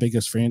look at the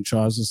biggest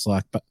franchises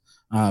like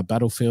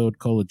Battlefield,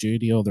 Call of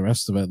Duty, all the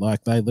rest of it,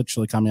 like they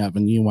literally come out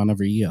with a new one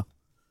every year.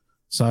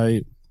 So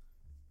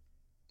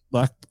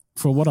like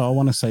for what I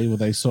want to see with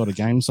these sort of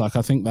games, like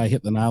I think they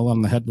hit the nail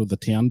on the head with the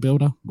Town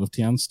Builder, with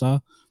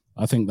Townstar.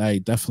 I think they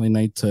definitely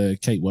need to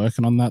keep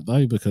working on that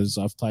though, because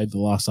I've played the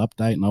last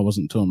update and I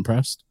wasn't too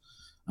impressed.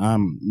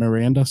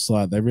 Miranda,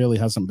 like there really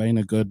hasn't been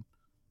a good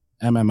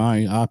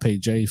MMO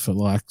RPG for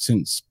like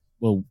since,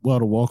 well,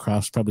 World of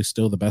Warcraft's probably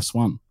still the best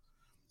one.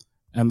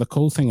 And the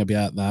cool thing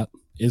about that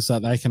is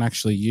that they can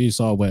actually use,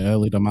 we're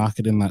early to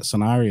market in that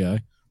scenario,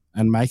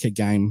 and make a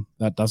game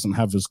that doesn't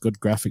have as good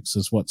graphics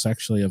as what's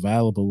actually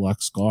available, like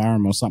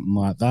Skyrim or something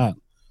like that,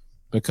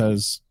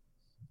 because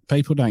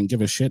people don't give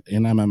a shit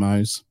in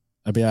MMOs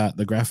about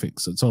the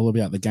graphics. It's all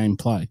about the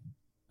gameplay,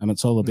 and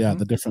it's all about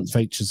the different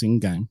features in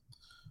game.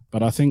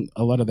 But I think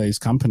a lot of these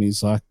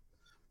companies, like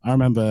I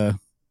remember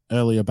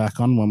earlier back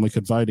on when we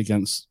could vote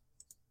against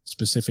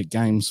specific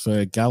games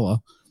for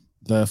Gala,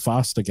 the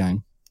Faster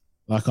game.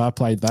 Like I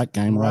played that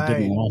game, right. I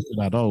didn't like it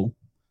at all.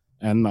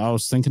 And I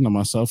was thinking to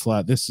myself,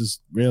 like, this is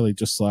really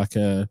just like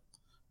a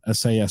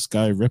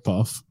CSGO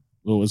ripoff.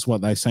 It was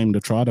what they seem to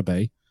try to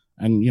be.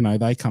 And,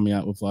 they come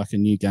out with like a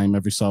new game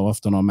every so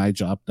often or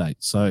major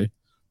updates. So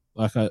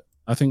like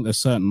I think there's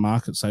certain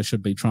markets they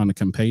should be trying to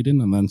compete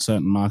in, and then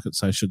certain markets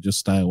they should just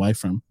stay away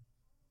from.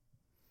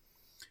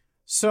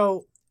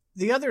 So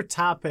the other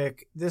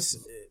topic,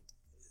 this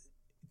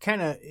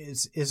kind of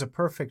is a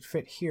perfect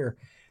fit here,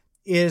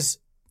 is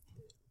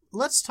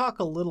let's talk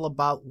a little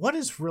about what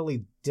is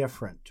really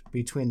different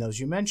between those.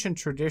 You mentioned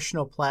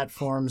traditional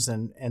platforms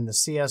and the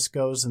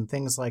CSGOs and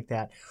things like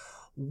that.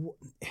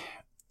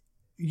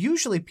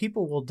 Usually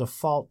people will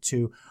default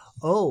to,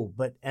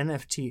 but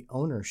NFT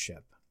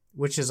ownership,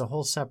 which is a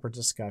whole separate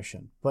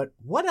discussion. But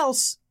what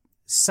else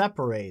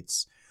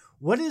separates?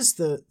 What is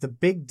the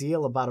big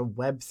deal about a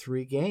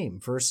Web3 game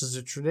versus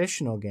a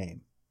traditional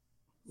game?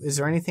 Is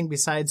there anything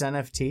besides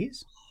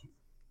NFTs?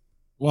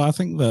 Well, I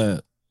think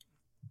the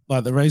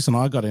reason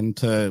I got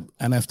into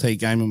NFT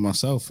gaming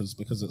myself is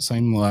because it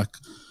seemed like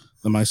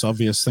the most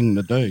obvious thing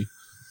to do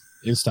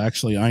is to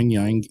actually own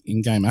your own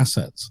in-game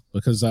assets,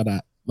 because that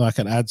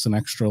it adds an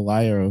extra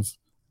layer of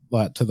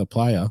like to the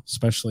player,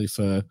 especially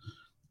for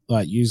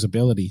like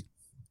usability.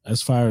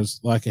 As far as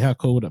like how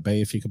cool would it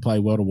be if you could play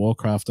World of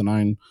Warcraft and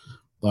own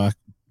like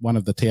one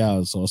of the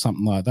towers or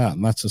something like that?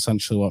 And that's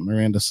essentially what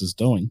Mirandus is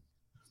doing.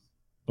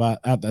 But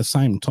at the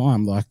same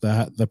time, like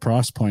the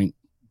price point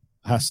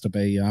has to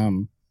be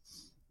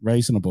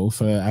reasonable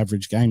for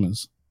average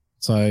gamers.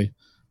 So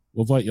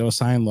with what you're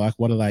saying, like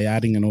what are they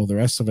adding and all the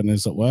rest of it, and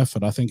is it worth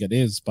it? I think it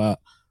is, but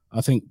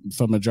I think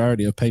for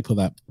majority of people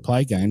that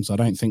play games, I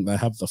don't think they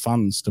have the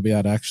funds to be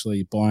able to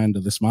actually buy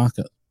into this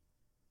market.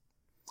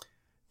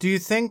 Do you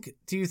think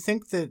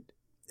that,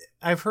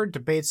 I've heard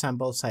debates on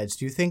both sides,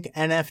 do you think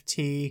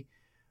NFT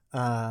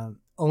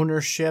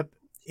ownership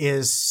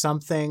is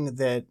something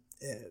that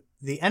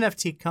the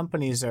NFT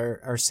companies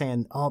are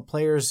saying,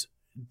 players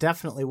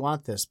definitely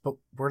want this, but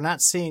we're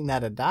not seeing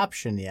that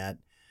adoption yet,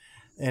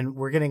 and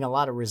we're getting a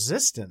lot of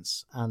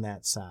resistance on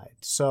that side.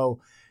 So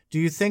do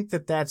you think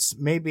that that's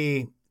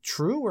maybe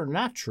true or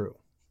not true?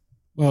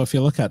 Well, if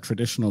you look at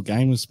traditional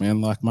gamers,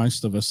 man, like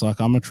most of us,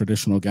 like I'm a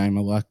traditional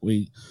gamer, like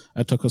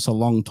it took us a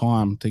long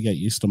time to get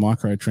used to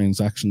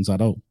microtransactions at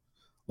all.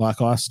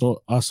 Like I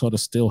sort of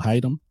still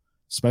hate them,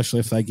 especially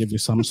if they give you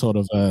some sort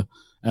of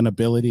an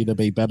ability to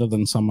be better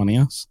than someone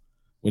else,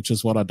 which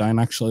is what I don't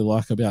actually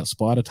like about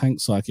Spider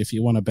Tanks. Like if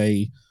you want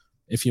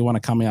to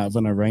come out of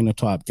an arena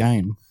type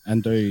game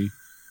and do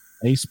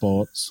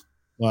esports,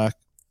 like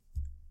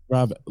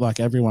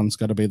everyone's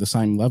got to be the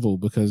same level,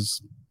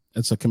 because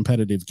it's a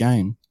competitive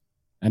game.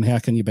 And how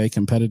can you be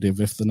competitive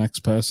if the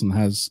next person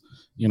has,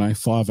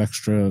 5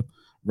 extra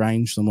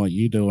range than what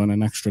you do and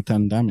an extra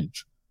 10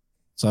 damage?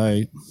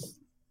 So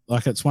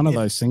like it's one of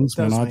those things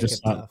when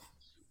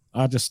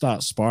I just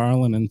start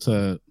spiraling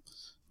into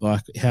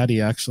like, how do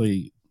you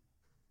actually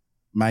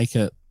make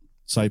it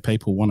so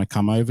people want to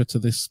come over to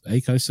this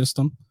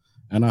ecosystem?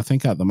 And I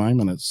think at the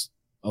moment it's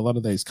a lot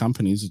of these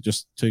companies are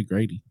just too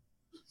greedy.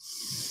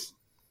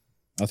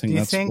 I think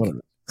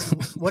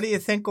what do you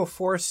think will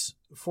force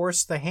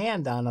the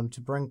hand on them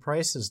to bring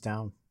prices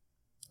down?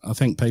 I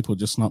think people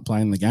just not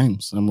playing the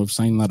games, and we've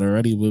seen that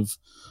already with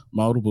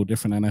multiple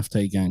different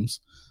NFT games.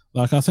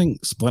 Like I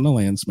think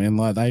Splinterlands, man,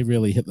 like they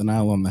really hit the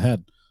nail on the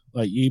head.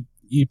 Like you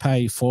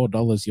pay $4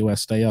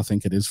 USD, I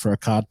think it is, for a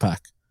card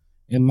pack.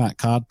 In that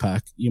card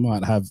pack, you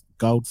might have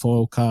gold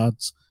foil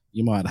cards.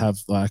 You might have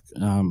like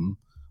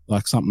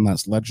something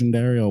that's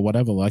legendary or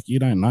whatever. Like you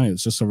don't know.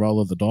 It's just a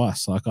roll of the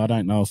dice. Like I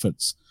don't know if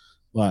it's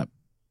like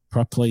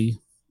properly,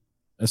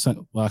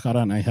 like I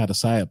don't know how to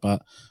say it,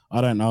 but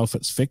I don't know if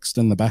it's fixed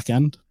in the back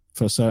end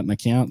for certain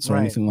accounts or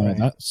anything like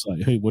that. So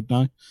who would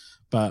know?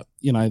 But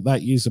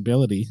that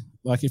usability,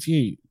 like if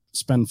you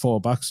spend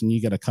 $4 and you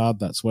get a card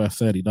that's worth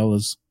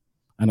 $30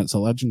 and it's a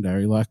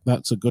legendary, like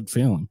that's a good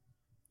feeling.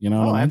 You know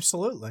what I mean?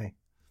 Absolutely.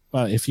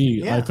 But if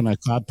you open a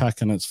card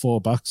pack and it's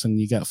 $4 and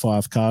you get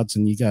 5 cards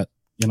and you get,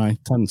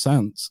 10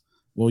 cents,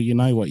 well, you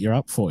know what you're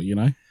up for,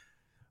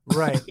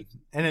 Right.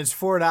 And it's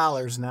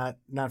 $4, not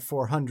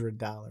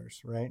 $400,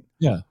 right?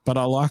 Yeah. But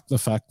I like the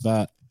fact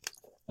that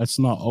it's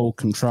not all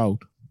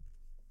controlled.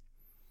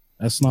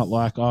 It's not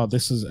like,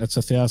 it's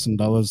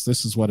 $1,000.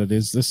 This is what it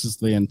is. This is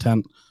the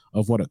intent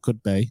of what it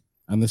could be.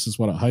 And this is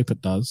what I hope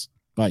it does.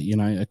 But,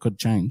 it could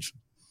change.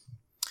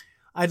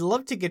 I'd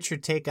love to get your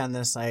take on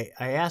this. I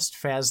asked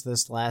Faz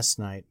this last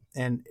night,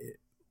 and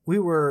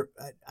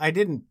I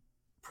didn't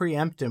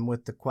preempt him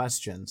with the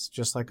questions,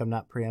 just like I'm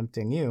not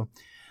preempting you.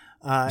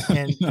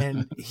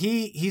 And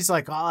he's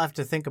like, I'll have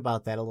to think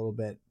about that a little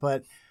bit.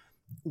 But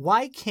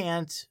why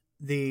can't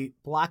the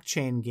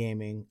blockchain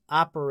gaming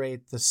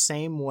operate the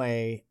same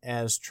way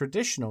as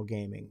traditional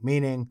gaming?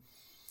 Meaning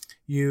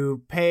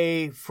you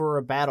pay for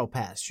a battle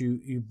pass.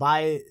 You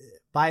buy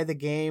the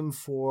game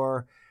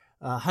for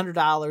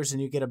 $100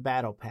 and you get a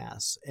battle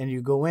pass, and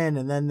you go in,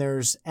 and then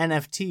there's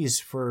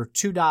NFTs for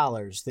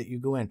 $2 that you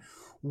go in.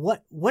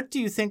 What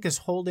do you think is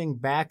holding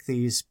back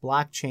these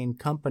blockchain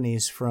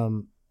companies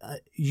from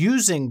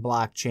using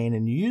blockchain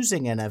and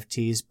using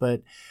NFTs,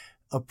 but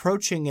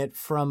approaching it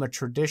from a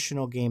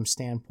traditional game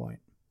standpoint?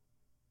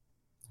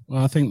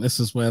 Well, I think this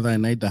is where they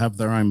need to have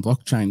their own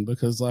blockchain,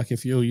 because like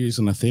if you're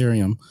using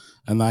Ethereum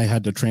and they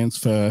had to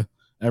transfer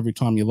every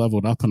time you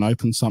leveled up and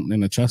opened something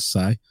in a chest,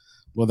 say,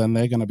 well, then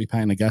they're going to be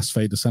paying a gas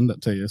fee to send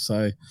it to you.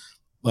 So,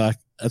 like,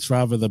 it's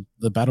rather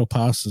the battle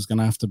pass is going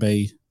to have to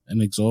be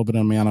an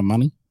exorbitant amount of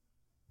money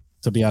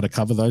to be able to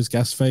cover those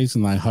gas fees,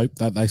 and they hope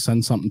that they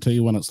send something to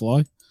you when it's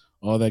live,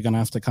 or they're going to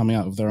have to come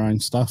out with their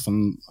own stuff.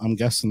 And I'm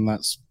guessing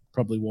that's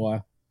probably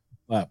why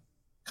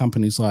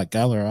companies like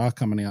Gala are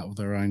coming out with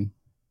their own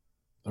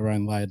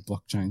layered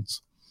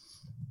blockchains.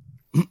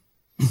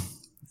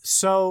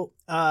 So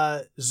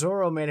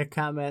Zorro made a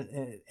comment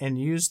and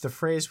used the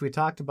phrase we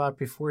talked about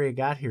before you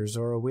got here,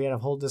 Zorro. We had a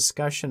whole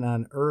discussion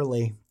on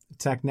early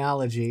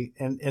technology,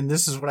 and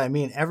this is what I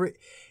mean.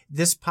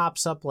 This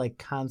pops up like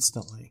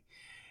constantly.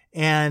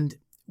 And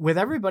with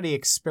everybody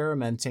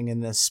experimenting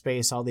in this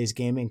space, all these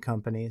gaming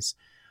companies,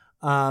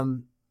 I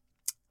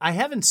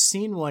haven't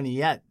seen one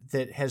yet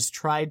that has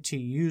tried to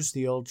use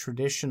the old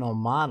traditional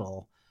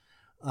model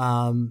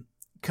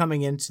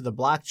coming into the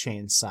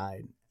blockchain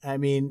side. I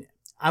mean,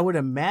 I would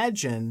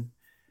imagine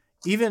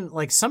even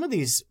like some of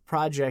these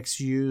projects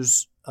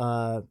use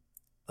a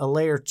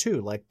layer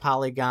 2, like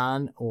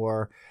Polygon,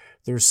 or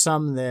there's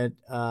some that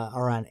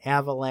are on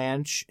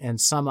Avalanche and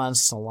some on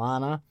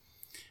Solana.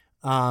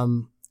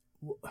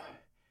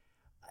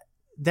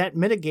 That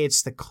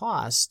mitigates the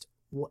cost.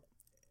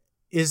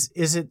 Is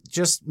it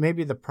just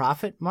maybe the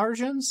profit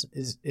margins?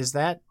 Is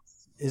that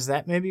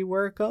maybe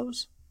where it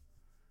goes?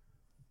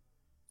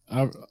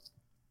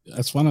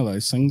 That's one of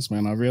those things,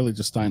 man. I really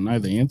just don't know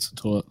the answer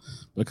to it,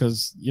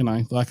 because,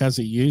 like as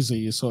a user,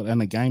 in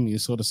a game, you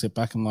sort of sit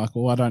back and like,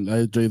 well, I don't know how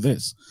to do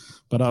this.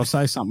 But I'll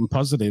say something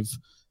positive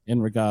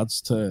in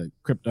regards to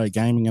crypto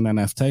gaming and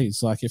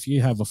NFTs. Like if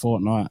you have a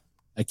Fortnite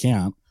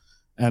account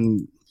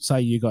and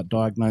say you got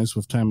diagnosed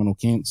with terminal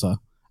cancer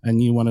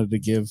and you wanted to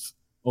give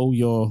all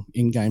your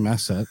in-game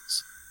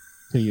assets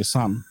to your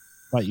son,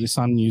 but your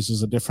son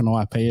uses a different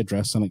IP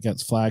address and it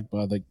gets flagged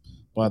by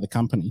the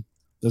company,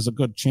 there's a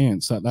good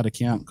chance that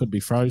account could be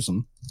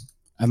frozen.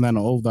 And then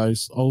all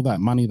that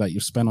money that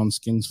you've spent on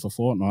skins for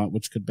Fortnite,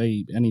 which could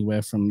be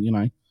anywhere from,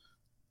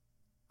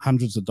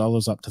 hundreds of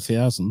dollars up to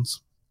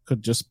thousands,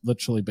 could just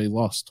literally be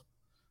lost.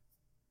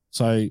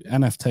 So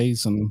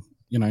NFTs and,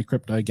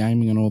 crypto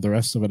gaming and all the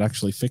rest of it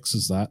actually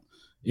fixes that,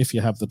 if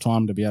you have the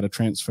time to be able to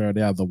transfer it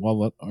out of the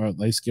wallet, or at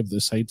least give the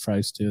seed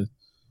phrase to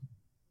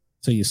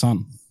your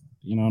son.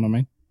 You know what I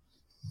mean?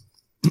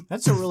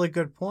 That's a really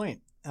good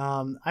point.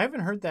 I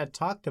haven't heard that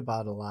talked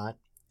about a lot.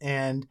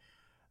 And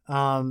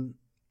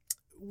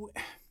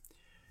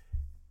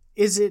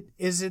is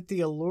it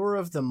the allure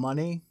of the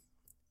money,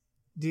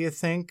 do you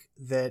think,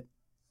 that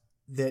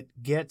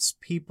gets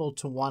people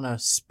to want to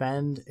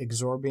spend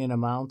exorbitant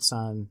amounts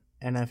on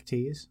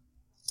NFTs?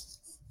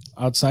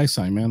 I'd say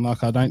so, man.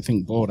 Like, I don't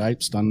think Bored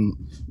Ape's done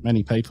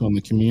many people in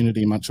the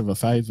community much of a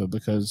favor,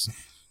 because,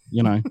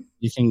 you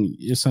can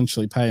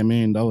essentially pay $1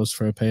 million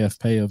for a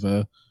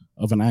PFP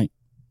of an ape.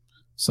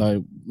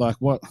 So, like,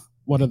 what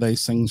are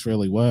these things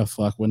really worth?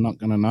 Like, we're not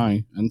going to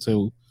know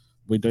until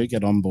we do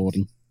get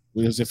onboarding.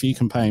 Because if you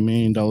can pay $1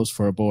 million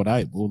for a Bored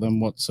Ape, well, then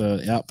what's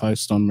an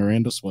outpost on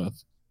Miranda's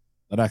worth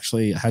that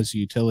actually has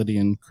utility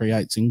and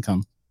creates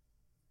income?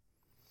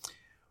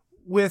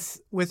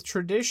 With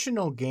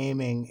traditional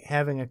gaming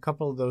having a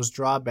couple of those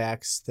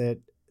drawbacks that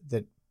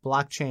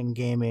blockchain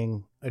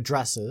gaming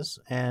addresses,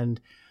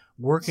 and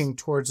working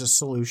towards a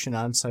solution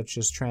on, such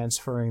as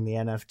transferring the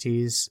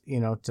NFTs,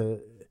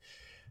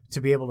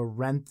 to be able to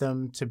rent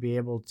them, to be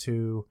able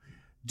to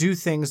do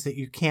things that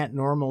you can't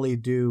normally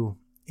do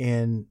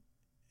in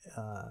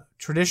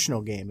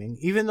traditional gaming,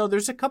 even though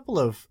there's a couple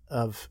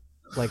of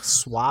like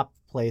swap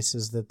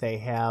places that they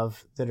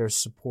have that are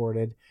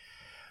supported.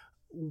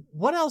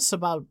 What else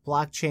about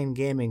blockchain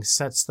gaming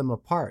sets them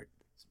apart?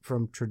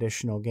 from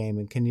traditional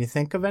gaming? Can you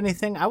think of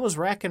anything? I was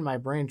racking my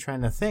brain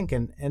trying to think,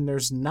 and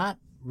there's not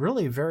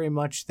really very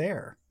much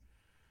there.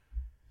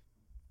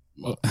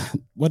 Well,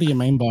 what do you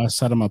mean by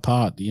set them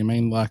apart? Do you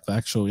mean like the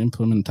actual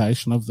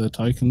implementation of the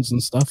tokens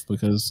and stuff?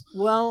 Because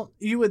well,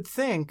 you would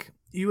think,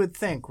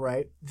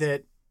 right,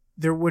 that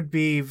there would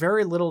be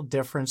very little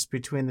difference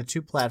between the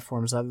two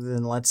platforms other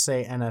than, let's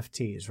say,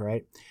 NFTs,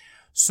 right?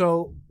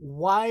 So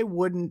why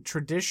wouldn't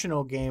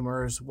traditional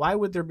gamers, why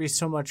would there be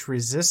so much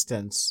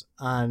resistance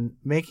on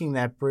making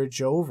that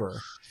bridge over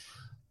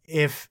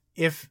if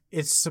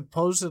it's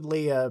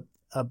supposedly a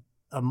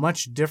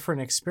much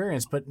different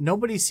experience, but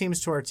nobody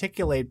seems to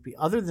articulate,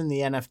 other than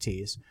the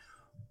NFTs,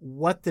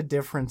 what the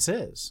difference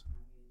is?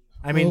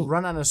 I mean,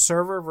 run on a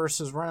server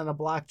versus run on a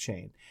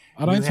blockchain.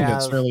 I don't think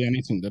it's really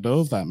anything to do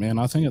with that, man.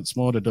 I think it's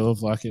more to do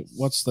with like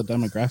what's the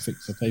demographic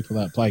for people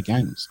that play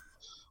games.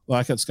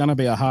 Like, it's going to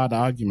be a hard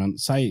argument.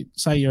 Say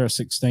you're a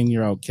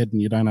 16-year-old kid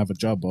and you don't have a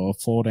job, or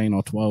 14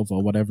 or 12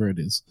 or whatever it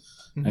is,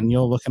 and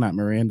you're looking at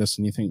Mirandus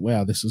and you think,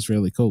 wow, this is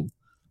really cool.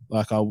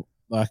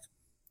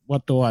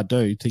 What do I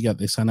do to get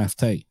this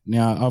NFT?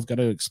 Now, I've got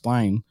to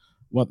explain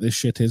what this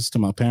shit is to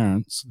my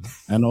parents,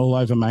 and all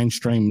over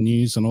mainstream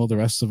news and all the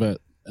rest of it,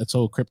 it's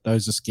all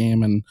crypto's a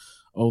scam and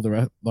all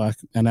the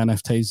and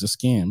NFTs are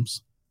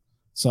scams.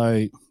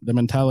 So the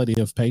mentality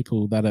of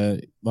people that are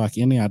like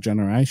in our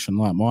generation,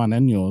 like mine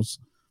and yours,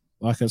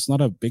 like, it's not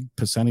a big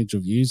percentage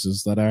of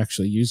users that are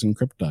actually using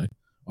crypto,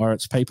 or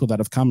it's people that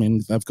have come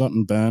in, they've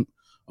gotten burnt,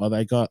 or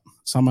they got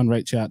someone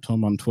reach out to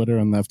them on Twitter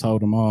and they've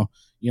told them, oh,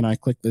 you know,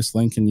 click this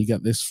link and you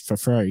get this for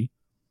free.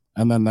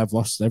 And then they've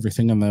lost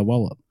everything in their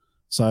wallet.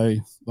 So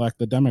like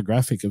the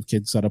demographic of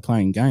kids that are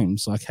playing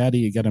games, like, how do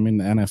you get them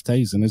into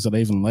NFTs, and is it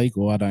even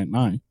legal? I don't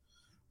know.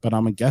 But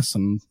I'm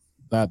guessing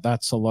that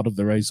that's a lot of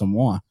the reason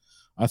why.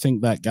 I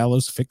think that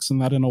Gala's fixing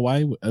that in a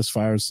way, as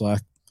far as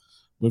like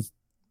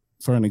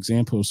for an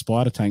example of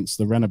Spider Tanks,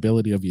 the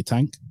rentability of your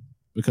tank,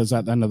 because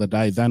at the end of the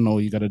day, then all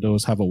you got to do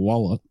is have a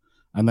wallet,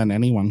 and then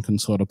anyone can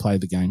sort of play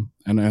the game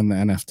and earn the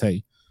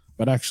NFT.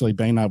 But actually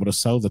being able to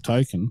sell the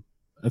token,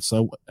 it's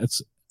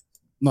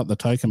not the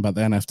token, but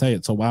the NFT,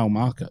 it's a whale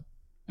market.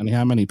 And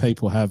how many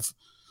people have,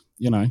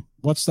 you know,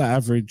 what's the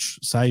average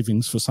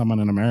savings for someone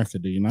in America,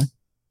 do you know?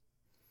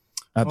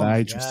 At the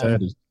age of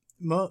 30.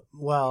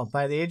 Well,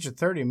 by the age of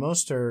 30,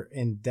 most are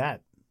in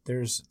debt.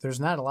 There's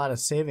not a lot of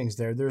savings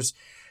there. There's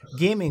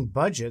gaming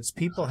budgets.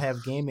 People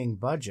have gaming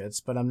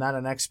budgets, but I'm not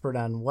an expert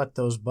on what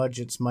those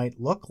budgets might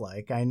look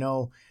like. I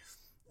know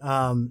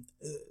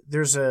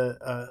there's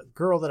a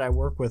girl that I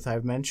work with.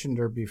 I've mentioned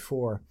her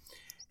before,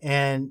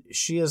 and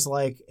she is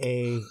like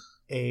a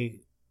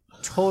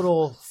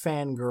total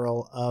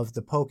fangirl of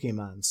the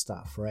Pokemon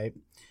stuff, right?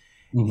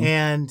 Mm-hmm.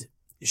 And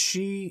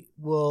she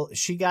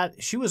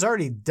was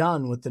already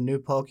done with the new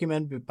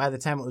Pokemon, but by the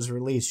time it was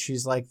released,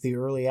 she's like the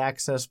early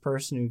access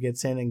person who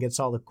gets in and gets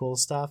all the cool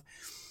stuff.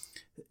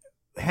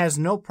 Has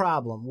no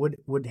problem,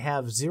 would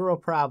have zero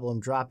problem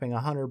dropping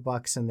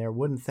 $100 in there,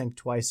 wouldn't think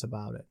twice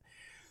about it.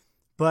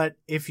 But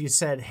if you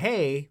said,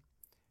 hey,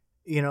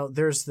 you know,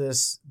 there's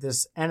this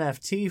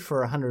NFT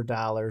for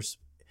 $100,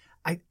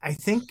 I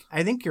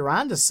think you're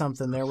onto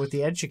something there with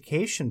the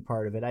education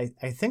part of it.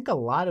 I think a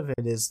lot of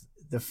it is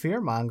the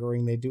fear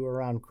mongering they do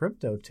around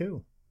crypto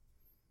too.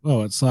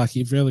 Oh, it's like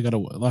you've really got to,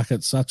 like,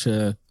 it's such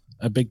a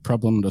big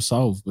problem to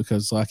solve,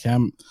 because like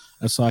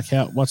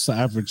what's the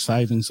average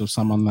savings of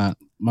someone that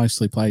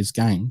mostly plays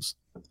games?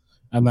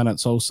 And then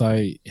it's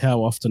also how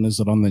often is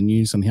it on the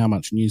news, and how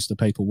much news do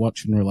people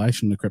watch in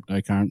relation to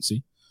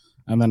cryptocurrency?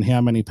 And then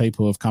how many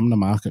people have come to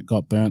market,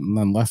 got burnt, and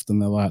then left,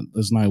 and they're like,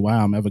 there's no way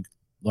I'm ever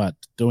like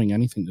doing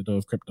anything to do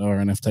with crypto or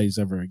NFTs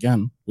ever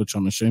again, which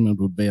I'm assuming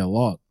would be a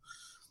lot.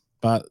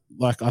 But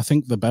like, I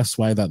think the best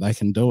way that they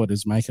can do it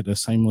is make it a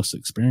seamless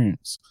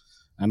experience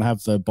and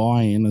have the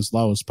buy-in as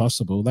low as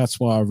possible. That's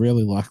why I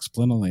really like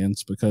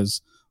Splinterlands,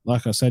 because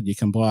like I said, you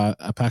can buy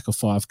a pack of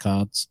 5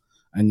 cards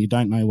and you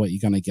don't know what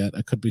you're going to get.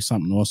 It could be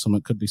something awesome.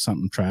 It could be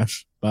something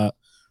trash. But,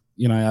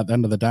 you know, at the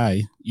end of the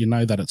day, you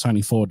know that it's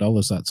only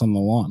 $4 that's on the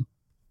line.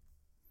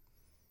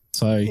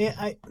 So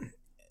yeah,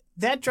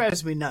 that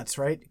drives me nuts,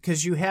 right?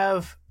 Because you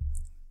have,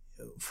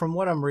 from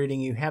what I'm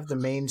reading, you have the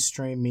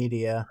mainstream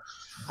media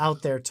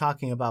out there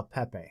talking about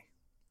Pepe,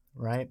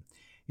 right?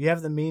 You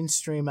have the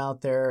mainstream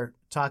out there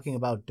talking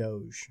about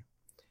Doge.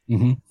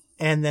 Mm-hmm.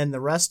 And then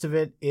the rest of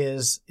it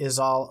is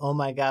all, oh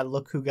my God,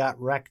 look who got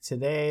wrecked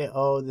today.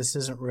 Oh, this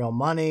isn't real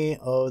money.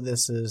 Oh,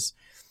 this is,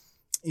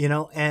 you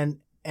know, and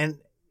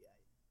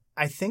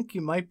I think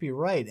you might be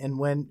right. And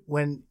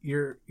when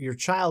your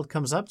child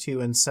comes up to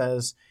you and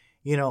says,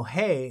 you know,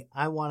 hey,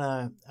 I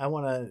wanna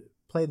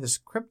play this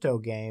crypto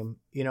game,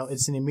 you know,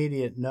 it's an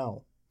immediate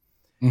no.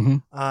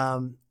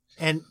 Mm-hmm.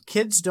 And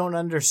kids don't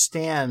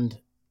understand,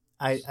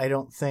 I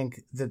don't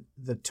think,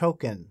 the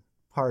token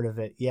part of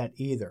it yet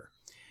either.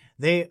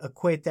 They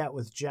equate that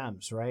with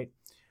gems, right?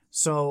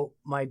 So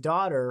my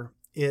daughter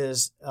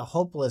is a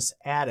hopeless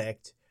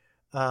addict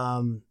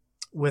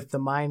with the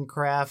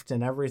Minecraft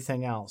and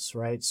everything else,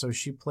 right? So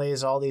she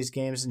plays all these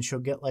games and she'll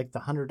get like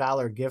the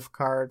 $100 gift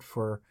card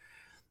for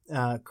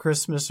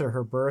Christmas or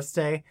her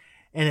birthday,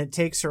 and it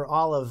takes her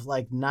all of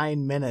like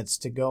 9 minutes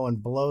to go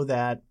and blow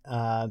that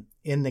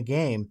in the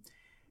game.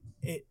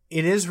 It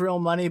is real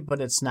money,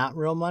 but it's not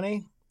real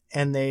money,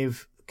 and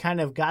they've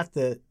kind of got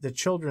the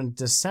children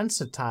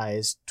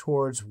desensitized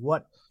towards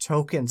what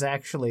tokens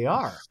actually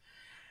are.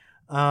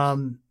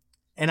 And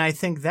I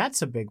think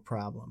that's a big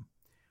problem.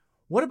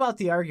 What about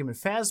the argument?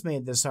 Faz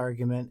made this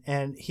argument,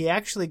 and he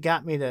actually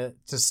got me to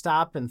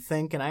stop and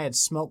think, and I had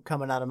smoke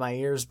coming out of my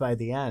ears by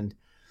the end.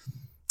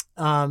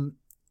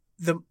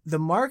 The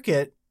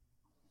market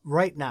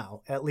right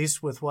now, at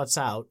least with what's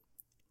out,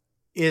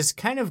 is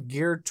kind of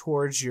geared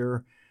towards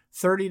your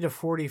 30 to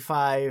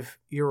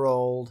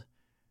 45-year-old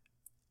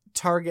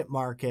target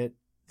market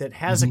that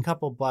has a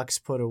couple bucks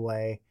put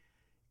away.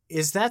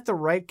 Is that the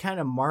right kind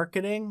of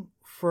marketing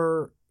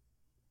for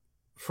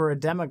a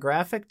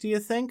demographic, do you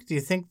think? Do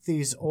you think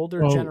these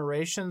older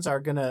generations are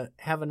going to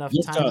have enough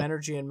time,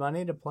 energy, and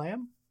money to play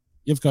them?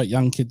 You've got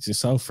young kids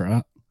yourself,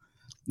 right?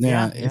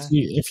 Now,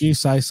 if you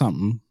say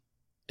something,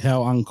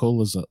 how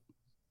uncool is it?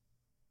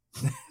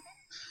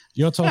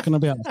 You're talking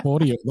about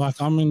 40.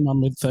 Like, I'm in my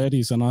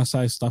mid-30s and I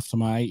say stuff to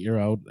my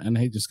 8-year-old and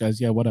he just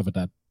goes, yeah, whatever,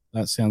 Dad.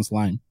 That sounds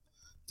lame.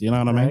 Do you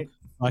know what I mean?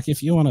 Like,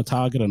 if you want to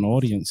target an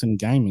audience in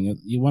gaming,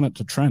 you want it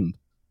to trend.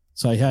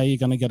 So how are you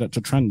going to get it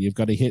to trend? You've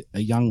got to hit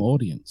a young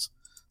audience.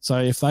 So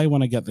if they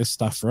want to get this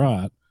stuff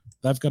right,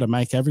 they've got to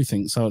make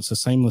everything so it's a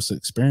seamless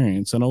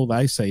experience. And all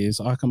they see is,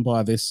 I can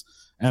buy this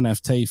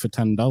NFT for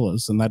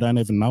 $10 and they don't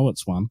even know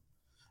it's one.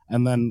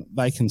 And then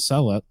they can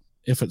sell it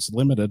if it's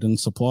limited in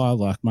supply,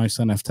 like most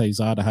NFTs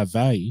are, to have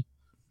value,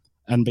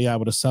 and be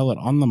able to sell it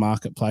on the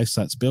marketplace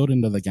that's built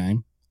into the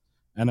game.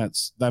 And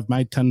they've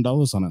made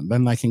 $10 on it.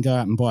 Then they can go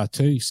out and buy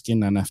 2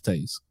 skin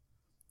NFTs.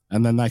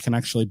 And then they can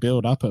actually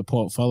build up a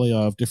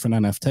portfolio of different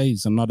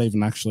NFTs and not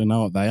even actually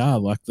know what they are.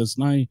 Like, there's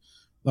no...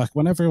 Like,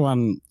 when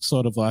everyone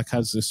sort of like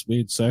has this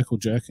weird circle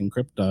jerk in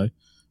crypto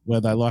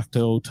where they like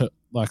to all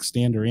like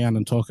stand around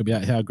and talk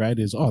about how great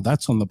it is, oh,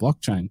 that's on the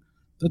blockchain.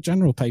 The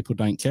general people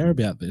don't care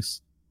about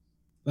this.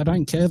 They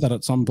don't care that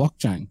it's on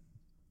blockchain.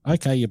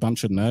 Okay, you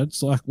bunch of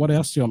nerds. Like, what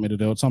else do you want me to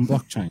do? It's on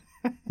blockchain.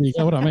 You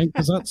get what I mean?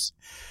 Because that's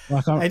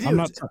like, I'm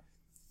not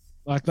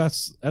like,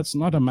 that's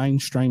not a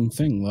mainstream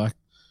thing. Like,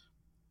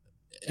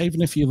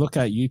 even if you look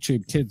at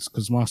YouTube Kids,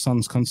 because my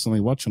son's constantly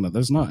watching it,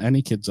 there's not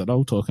any kids at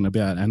all talking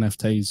about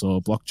NFTs or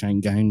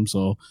blockchain games,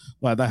 or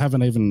like, they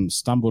haven't even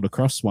stumbled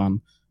across one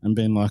and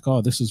been like,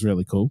 oh, this is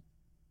really cool,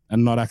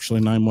 and not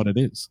actually knowing what it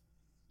is.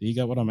 Do you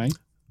get what I mean?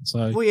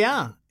 So, well,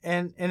 yeah.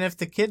 And if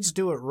the kids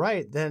do it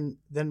right, then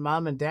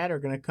mom and dad are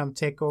going to come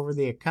take over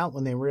the account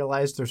when they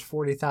realize there's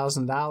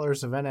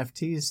 $40,000 of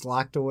NFTs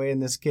locked away in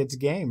this kid's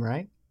game,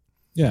 right?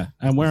 Yeah,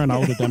 and we're an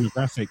older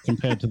demographic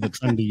compared to the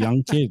trendy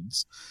young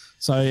kids.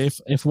 So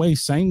if we've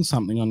seen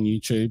something on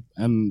YouTube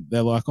and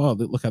they're like, oh,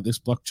 look at this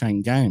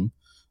blockchain game,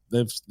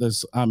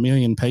 there's a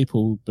million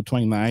people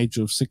between the age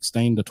of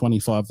 16 to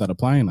 25 that are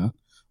playing it.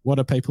 What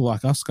are people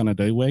like us going to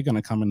do? We're going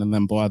to come in and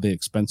then buy the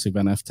expensive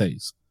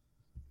NFTs.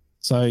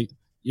 So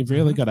you've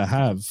really got to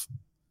have,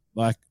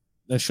 like,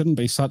 there shouldn't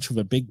be such of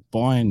a big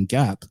buying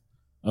gap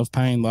of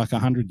paying like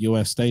 $100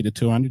 USD to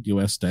 $200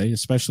 USD,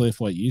 especially if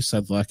what you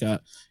said, like,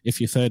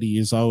 if you're 30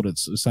 years old,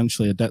 it's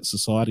essentially a debt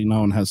society. No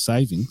one has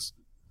savings.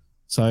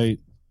 So,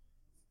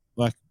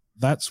 like,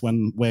 that's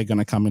when we're going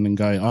to come in and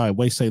go, oh,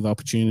 we see the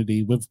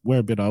opportunity. We're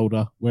a bit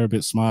older. We're a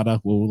bit smarter.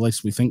 Well, at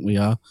least we think we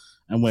are.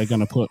 And we're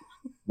going to put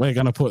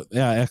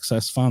our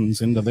excess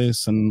funds into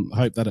this and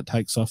hope that it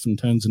takes off and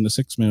turns into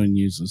 6 million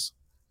users.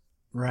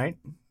 Right.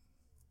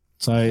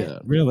 So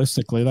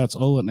realistically, that's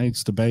all it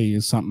needs to be,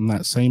 is something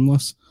that's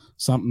seamless,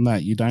 something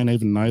that you don't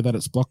even know that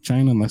it's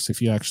blockchain unless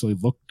if you actually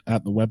looked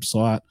at the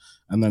website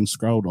and then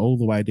scrolled all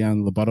the way down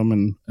to the bottom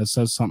and it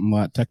says something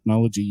like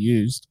technology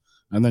used,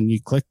 and then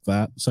you click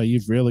that. So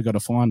you've really got to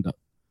find it,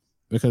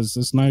 because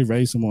there's no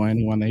reason why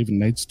anyone even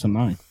needs to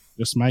know.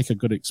 Just make a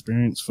good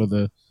experience for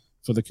the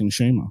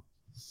consumer.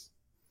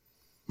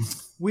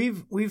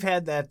 We've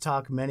had that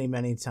talk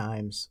many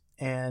times,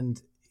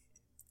 and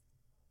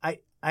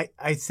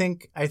I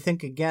think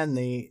again,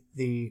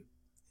 the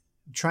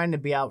trying to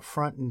be out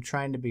front and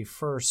trying to be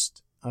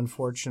first,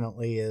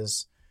 unfortunately,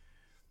 is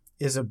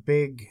a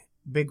big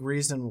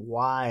reason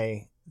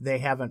why they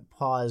haven't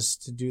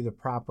paused to do the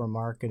proper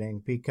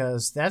marketing,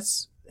 because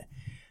that's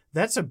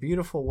a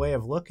beautiful way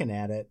of looking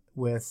at it,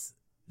 with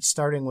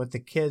starting with the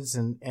kids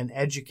and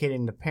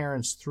educating the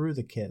parents through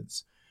the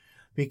kids.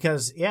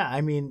 Because, yeah,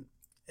 I mean,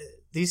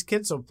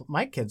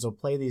 my kids will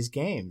play these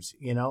games,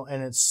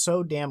 and it's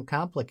so damn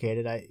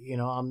complicated.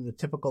 I'm the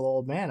typical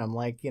old man. I'm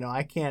like,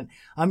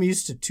 I'm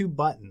used to 2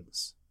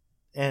 buttons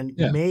and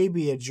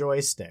maybe a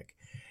joystick.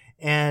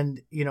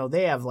 And,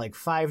 they have like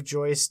 5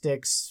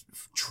 joysticks,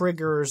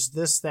 triggers,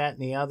 this, that,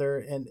 and the other.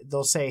 And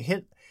they'll say,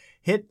 hit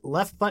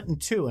left button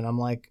 2. And I'm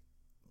like,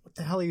 what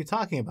the hell are you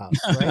talking about?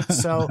 Right.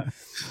 So,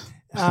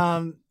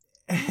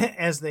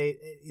 as they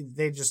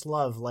just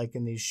love, like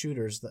in these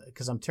shooters,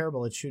 because I'm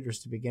terrible at shooters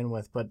to begin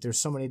with, but there's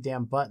so many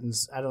damn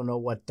buttons. I don't know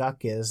what duck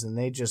is, and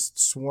they just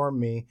swarm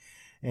me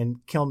and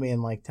kill me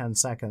in like 10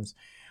 seconds.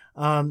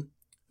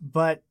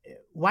 But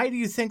why do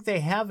you think they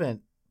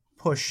haven't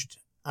pushed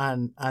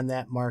on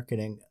that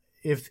marketing?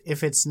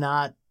 If it's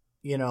not,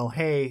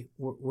 hey,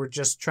 we're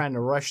just trying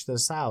to rush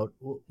this out.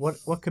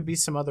 What could be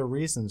some other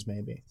reasons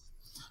maybe?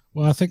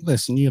 Well, I think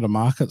this new to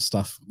market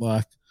stuff,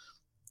 like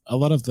a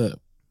lot of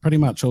pretty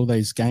much all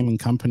these gaming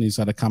companies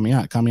that are coming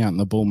out in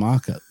the bull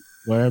market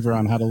where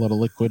everyone had a lot of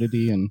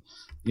liquidity and,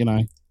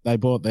 they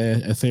bought their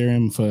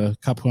Ethereum for a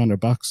couple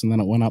 $100 and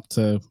then it went up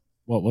to,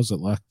 what was it,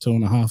 like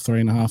 $2,500,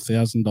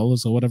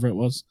 $3,500 or whatever it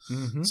was.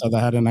 Mm-hmm. So they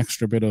had an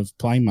extra bit of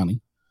play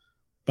money.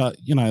 But,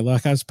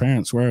 like as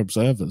parents, we're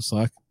observers.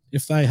 Like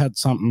if they had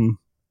something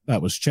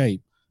that was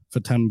cheap for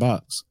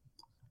 $10,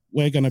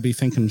 we're going to be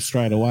thinking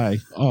straight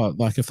away,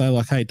 like if they're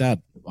like, hey,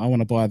 Dad, I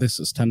want to buy this,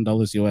 it's $10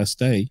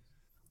 USD.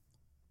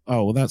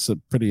 Oh, well, that's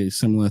pretty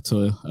similar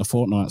to a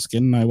Fortnite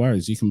skin. No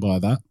worries, you can buy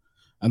that.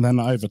 And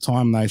then over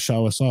time, they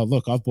show us, oh,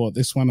 look, I've bought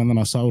this one and then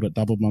I sold it,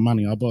 doubled my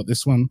money. I bought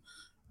this one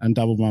and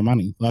doubled my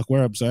money. Like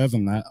we're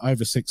observing that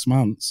over 6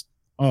 months.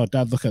 Oh,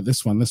 Dad, look at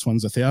this one. This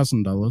one's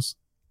 $1,000.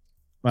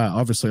 But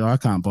obviously, I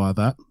can't buy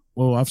that.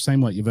 Well, I've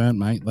seen what you've earned,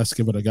 mate. Let's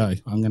give it a go.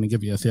 I'm going to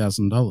give you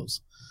 $1,000.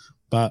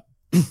 But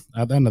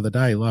at the end of the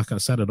day, like I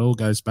said, it all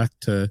goes back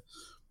to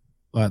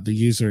like the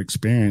user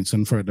experience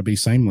and for it to be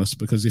seamless.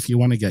 Because if you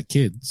want to get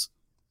kids,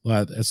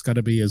 like it's got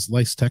to be as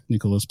least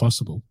technical as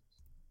possible.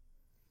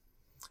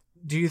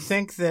 Do you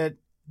think that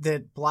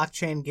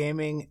blockchain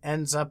gaming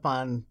ends up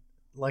on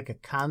like a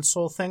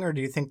console thing, or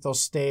do you think they'll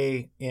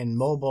stay in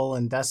mobile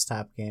and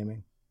desktop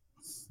gaming?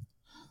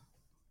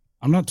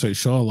 I'm not too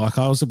sure. Like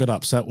I was a bit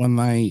upset when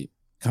they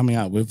coming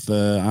out with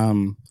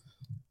the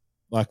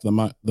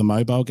the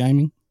mobile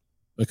gaming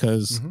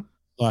because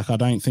like I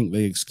don't think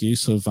the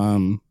excuse of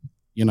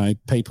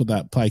people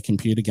that play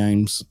computer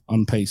games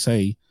on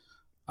PC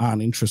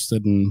aren't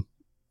interested in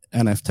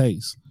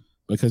NFTs.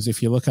 Because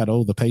if you look at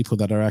all the people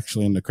that are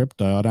actually into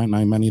crypto, I don't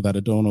know many that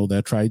are doing all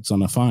their trades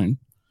on a phone.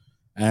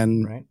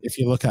 And if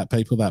you look at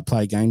people that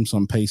play games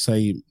on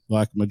PC,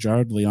 like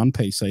majority on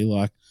PC,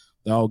 like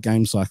the old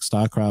games like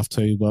StarCraft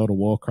 2, World of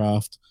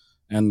Warcraft,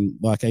 and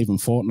like even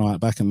Fortnite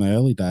back in the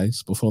early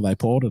days before they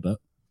ported it,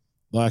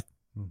 like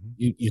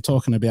you're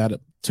talking about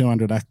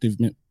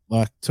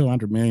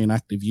 200 million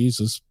active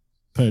users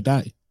per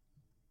day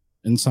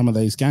in some of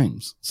these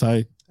games.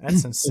 So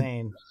that's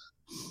insane.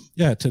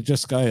 Yeah, to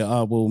just go,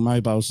 oh, well,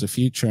 mobile's the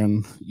future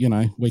and,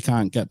 we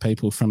can't get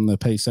people from the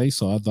PC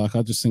side. Like,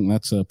 I just think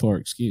that's a poor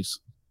excuse.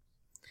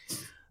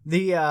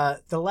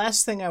 The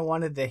last thing I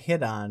wanted to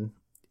hit on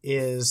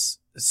is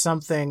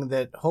something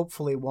that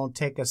hopefully won't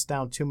take us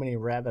down too many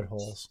rabbit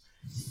holes.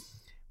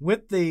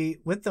 With the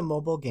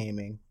mobile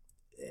gaming,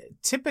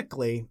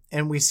 typically,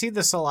 and we see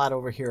this a lot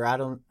over here, I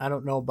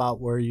don't know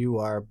about where you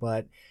are,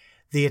 but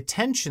the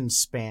attention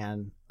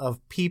span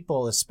of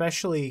people,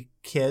 especially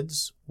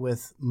kids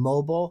with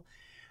mobile,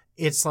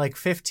 it's like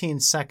 15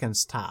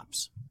 seconds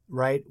tops,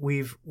 right?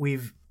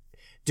 We've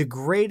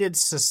degraded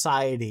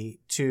society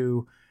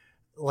to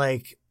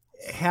like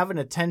have an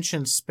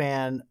attention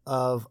span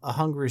of a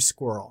hungry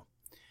squirrel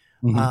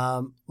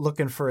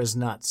looking for his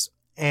nuts.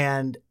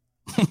 And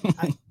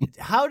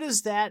how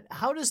does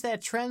that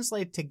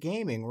translate to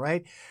gaming,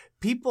 right?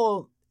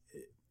 People,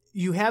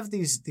 you have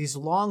these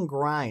long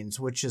grinds,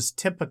 which is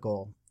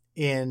typical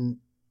in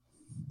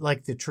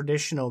like the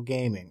traditional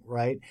gaming,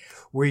 right?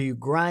 Where you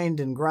grind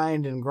and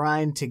grind and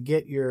grind to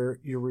get your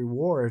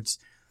rewards.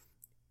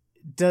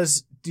 Do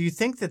you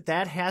think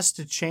that has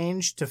to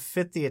change to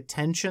fit the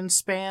attention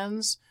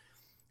spans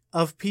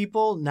of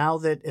people now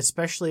that,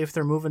 especially if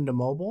they're moving to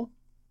mobile?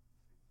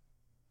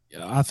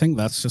 Yeah, I think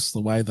that's just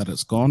the way that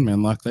it's gone,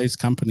 man. Like these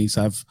companies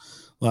have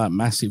like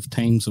massive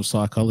teams of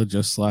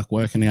psychologists like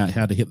working out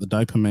how to hit the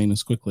dopamine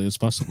as quickly as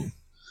possible.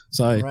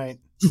 So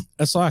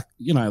it's like,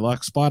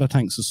 like Spider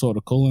Tanks are sort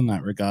of cool in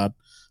that regard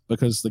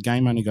because the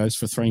game only goes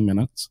for 3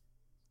 minutes.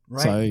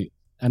 Right. So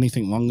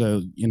anything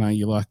longer,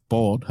 you're like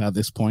bored at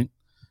this point.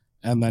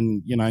 And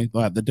then,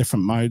 like the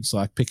different modes,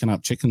 like picking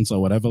up chickens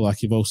or whatever,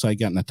 like you've also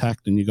getting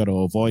attacked and you got to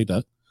avoid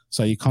it.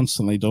 So you're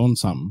constantly doing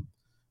something.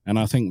 And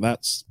I think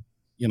that's,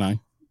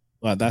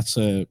 like that's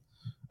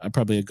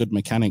probably a good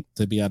mechanic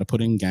to be able to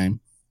put in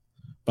game.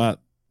 But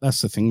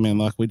that's the thing, man.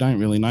 Like we don't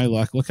really know.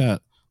 Like look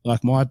at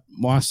like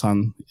my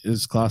son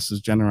is classed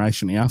as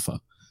Generation Alpha,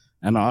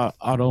 and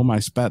I'd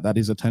almost bet that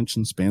his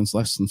attention span's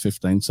less than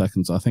 15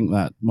 seconds. I think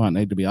that might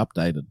need to be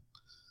updated.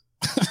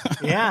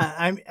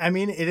 Yeah, I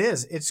mean it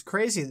is. It's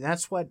crazy.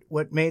 That's what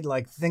made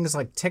like things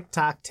like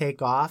TikTok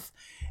take off,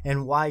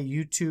 and why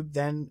YouTube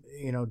then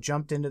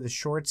jumped into the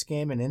shorts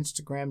game and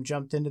Instagram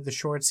jumped into the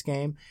shorts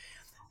game.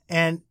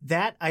 And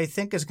that, I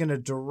think, is going to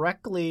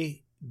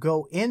directly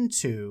go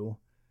into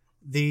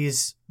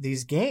these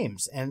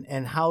games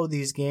and how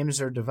these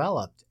games are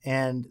developed.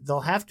 And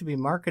they'll have to be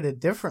marketed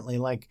differently.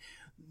 Like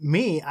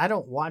me, I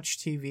don't watch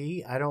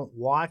TV. I don't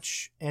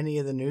watch any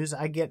of the news.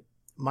 I get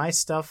my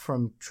stuff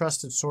from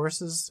trusted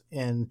sources,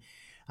 and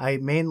I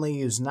mainly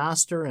use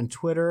Nostr and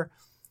Twitter.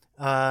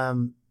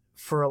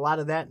 for a lot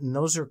of that, and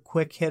those are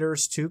quick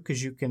hitters too,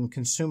 because you can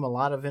consume a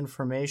lot of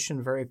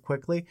information very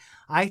quickly.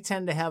 I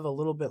tend to have a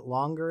little bit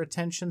longer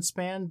attention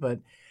span, but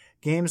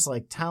games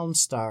like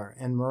Townstar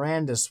and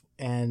Mirandus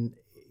and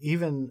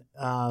even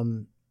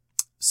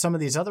some of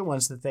these other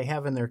ones that they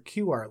have in their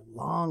queue are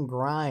long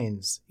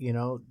grinds.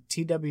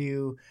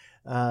 TW,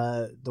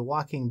 The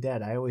Walking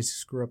Dead. I always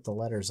screw up the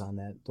letters on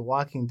that. The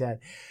Walking Dead.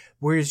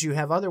 Whereas you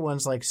have other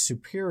ones like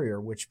Superior,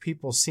 which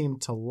people seem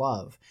to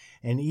love.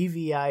 And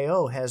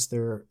EVIO has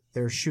their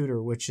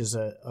shooter, which is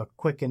a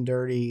quick and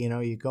dirty,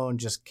 you go and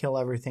just kill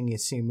everything you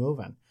see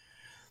moving.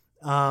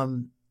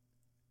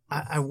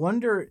 I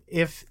wonder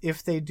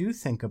if they do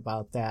think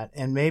about that,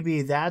 and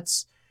maybe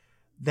that's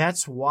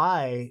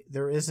why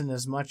there isn't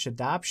as much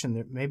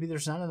adoption. Maybe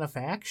there's not enough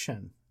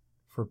action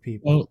for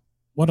people. Well,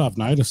 what I've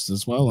noticed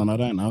as well, and I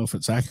don't know if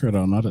it's accurate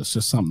or not, it's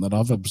just something that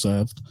I've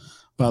observed,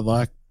 but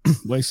like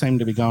we seem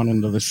to be going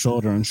into the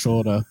shorter and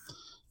shorter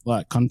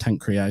like content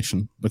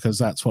creation because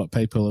that's what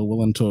people are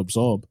willing to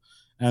absorb.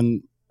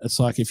 And it's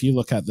like if you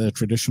look at the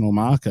traditional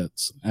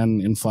markets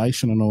and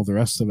inflation and all the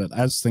rest of it,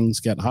 as things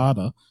get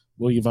harder,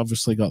 well, you've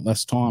obviously got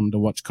less time to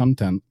watch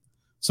content.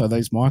 So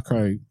these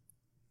micro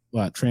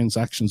like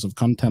transactions of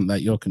content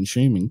that you're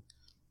consuming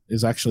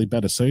is actually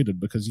better suited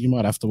because you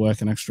might have to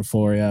work an extra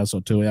 4 hours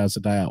or 2 hours a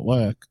day at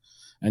work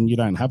and you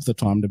don't have the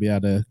time to be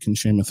able to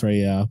consume a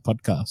 3-hour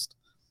podcast.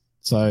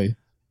 So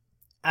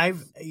I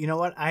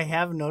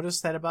have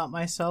noticed that about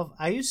myself.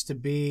 I used to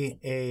be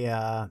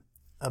a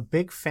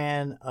big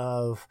fan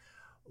of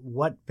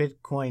What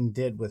Bitcoin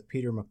Did with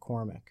Peter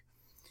McCormick.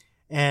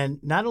 And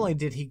not only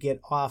did he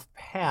get off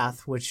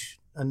path, which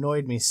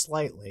annoyed me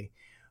slightly,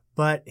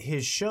 but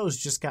his shows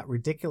just got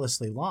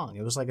ridiculously long.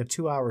 It was like a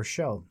 2-hour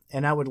show.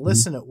 And I would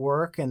listen at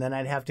work, and then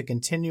I'd have to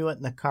continue it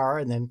in the car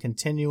and then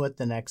continue it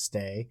the next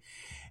day.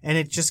 And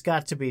it just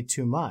got to be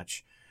too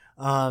much.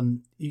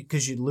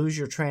 Because you'd lose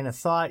your train of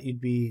thought. You'd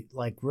be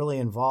like really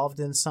involved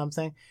in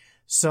something.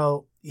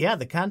 So yeah,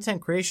 the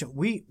content creation,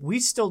 we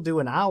still do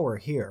an hour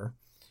here.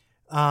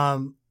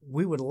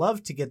 We would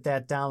love to get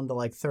that down to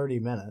like 30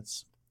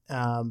 minutes.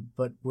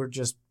 But we're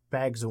just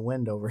bags of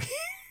wind over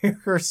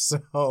here.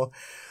 So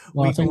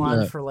we go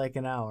on for like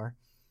an hour.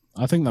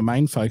 I think the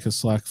main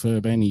focus, like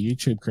for being a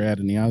YouTube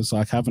creator now, is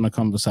like having a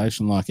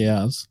conversation like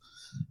ours,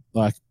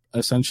 like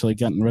essentially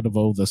getting rid of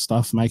all the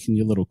stuff, making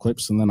your little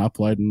clips and then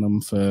uploading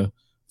them for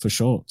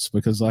shorts.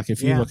 Because like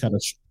if you look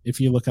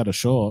at a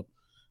short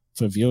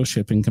for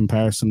viewership in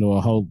comparison to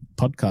a whole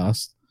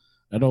podcast,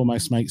 it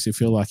almost makes you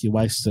feel like you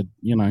wasted,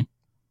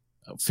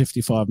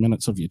 55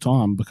 minutes of your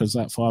time because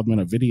that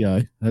 5-minute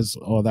video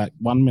or that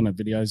 1-minute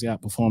video has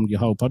outperformed your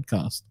whole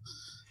podcast.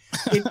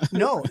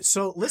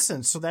 So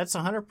listen, so that's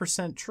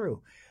 100%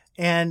 true.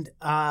 And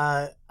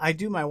I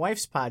do my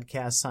wife's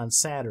podcasts on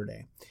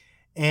Saturday.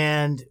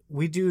 And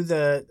we do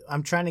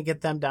I'm trying to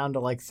get them down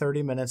to like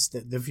 30 minutes.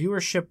 The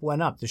viewership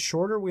went up. The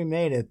shorter we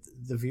made it,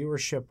 the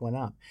viewership went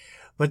up.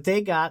 But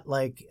they got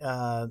like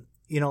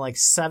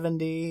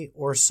 70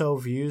 or so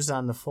views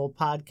on the full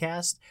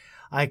podcast.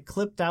 I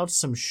clipped out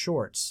some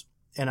shorts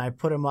and I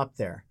put them up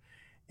there.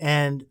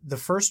 And the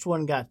first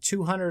one got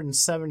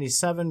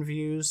 277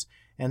 views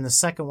and the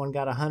second one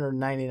got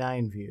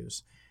 199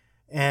 views.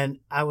 And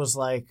I was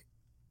like,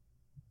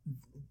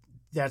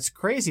 that's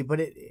crazy. But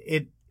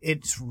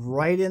it's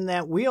right in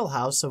that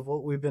wheelhouse of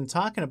what we've been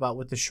talking about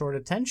with the short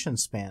attention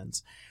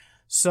spans.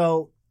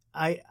 So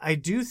I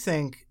do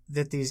think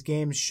that these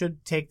games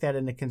should take that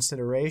into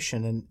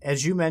consideration. And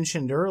as you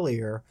mentioned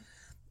earlier,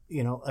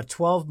 a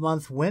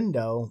 12-month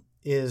window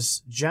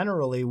is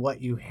generally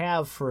what you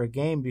have for a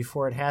game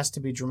before it has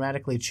to be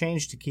dramatically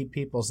changed to keep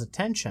people's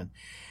attention.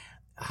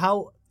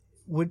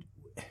 Do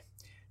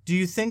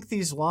you think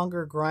these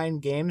longer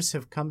grind games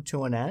have come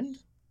to an end?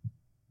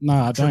 No,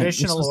 I don't.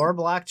 Traditional or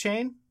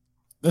blockchain?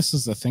 This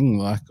is the thing,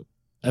 like,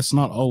 it's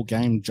not all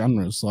game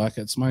genres. Like,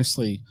 it's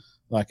mostly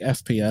like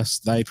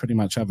FPS. They pretty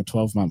much have a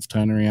 12-month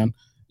turnaround.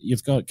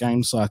 You've got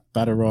games like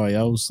Battle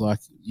Royales,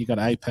 like you got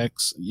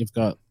Apex, you've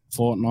got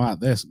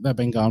Fortnite. They've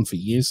been going for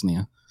years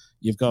now.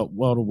 You've got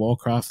World of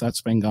Warcraft.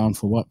 That's been going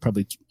for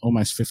probably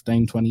almost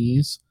 15, 20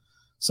 years.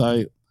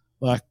 So,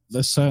 like,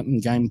 there's certain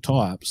game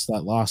types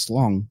that last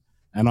long.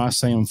 And I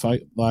see them,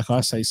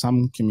 I see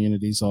some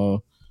communities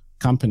or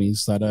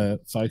companies that are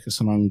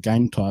focusing on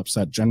game types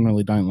that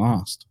generally don't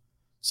last.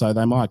 So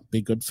they might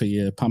be good for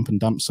your pump and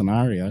dump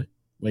scenario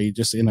where you're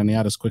just in and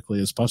out as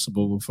quickly as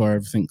possible before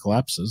everything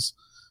collapses.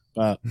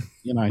 But,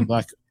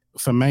 like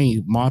for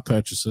me, my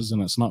purchases,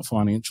 and it's not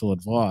financial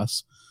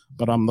advice,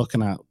 but I'm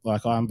looking at,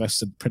 like, I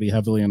invested pretty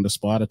heavily into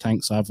spider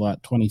tanks. I have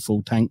like 20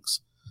 full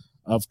tanks.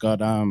 I've got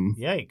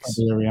probably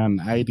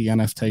around 80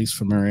 NFTs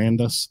for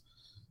Mirandus.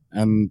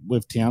 And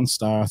with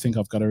Townstar, I think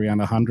I've got around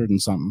 100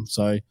 and something.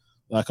 So,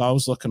 like, I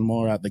was looking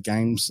more at the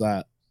games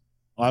that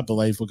I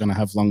believe were going to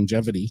have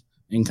longevity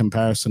in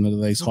comparison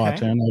to these high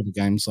turnover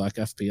games like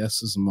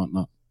FPSs and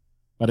whatnot.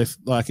 But if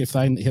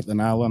they hit the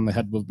nail on the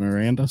head with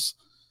Mirandus,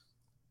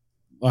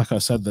 like I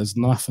said, there's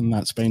nothing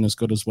that's been as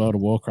good as World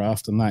of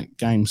Warcraft, and that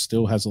game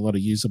still has a lot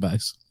of user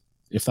base.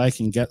 if they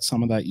can get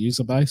some of that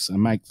user base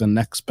and make the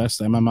next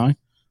best MMO,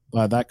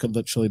 like that could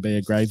literally be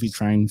a gravy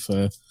train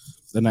for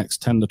the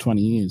next 10 to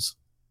 20 years.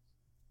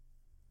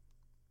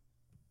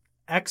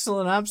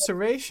 Excellent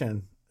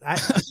observation.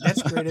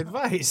 That's great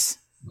advice.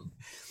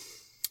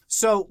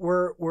 So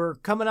we're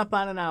coming up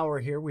on an hour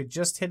here. We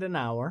just hit an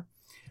hour.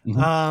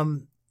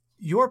 Mm-hmm.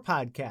 Your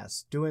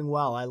podcast, doing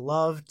well. I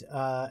loved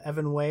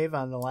Evan Wave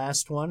on the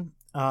last one.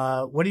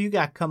 What do you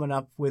got coming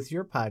up with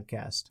your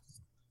podcast?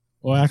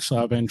 Well, actually,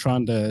 I've been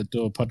trying to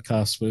do a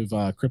podcast with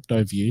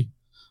CryptoView,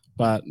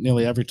 but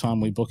nearly every time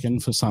we book in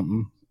for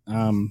something,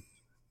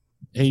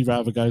 he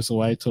rather goes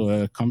away to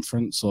a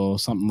conference or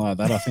something like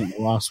that. I think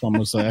the last one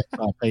was the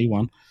XRP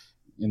one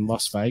in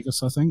Las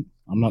Vegas, I think.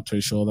 I'm not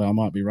too sure, though. I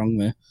might be wrong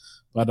there.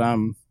 But,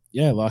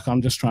 yeah, like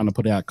I'm just trying to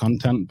put out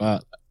content,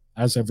 but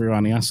as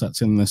everyone else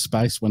that's in this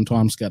space, when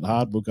times get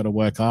hard, we've got to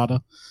work harder.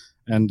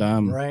 And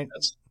right.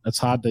 It's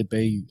hard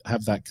to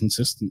have that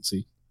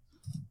consistency.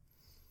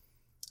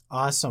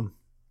 Awesome.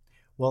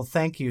 Well,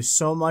 thank you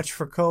so much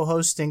for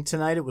co-hosting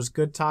tonight. It was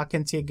good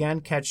talking to you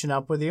again, catching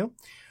up with you.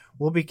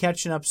 We'll be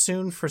catching up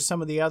soon for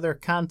some of the other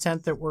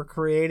content that we're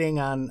creating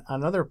on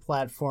other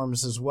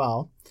platforms as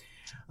well.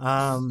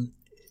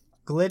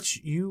 Glitch,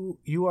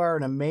 you are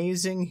an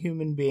amazing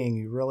human being.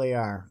 You really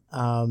are.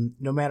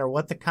 No matter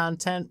what the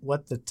content,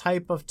 what the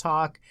type of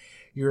talk,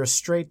 you're a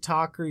straight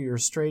talker, you're a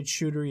straight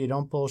shooter, you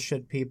don't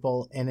bullshit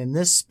people. And in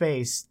this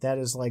space, that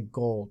is like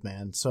gold,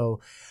 man.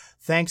 So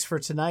thanks for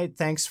tonight.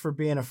 Thanks for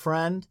being a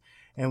friend.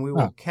 And we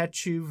will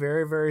catch you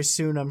very, very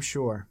soon, I'm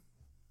sure.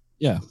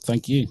 Yeah,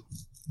 thank you.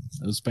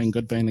 It's been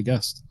good being a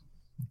guest.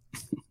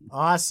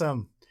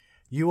 Awesome.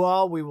 You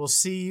all, we will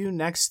see you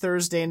next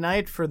Thursday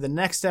night for the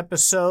next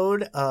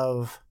episode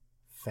of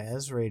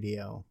Faz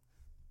Radio.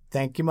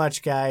 Thank you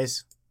much,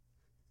 guys.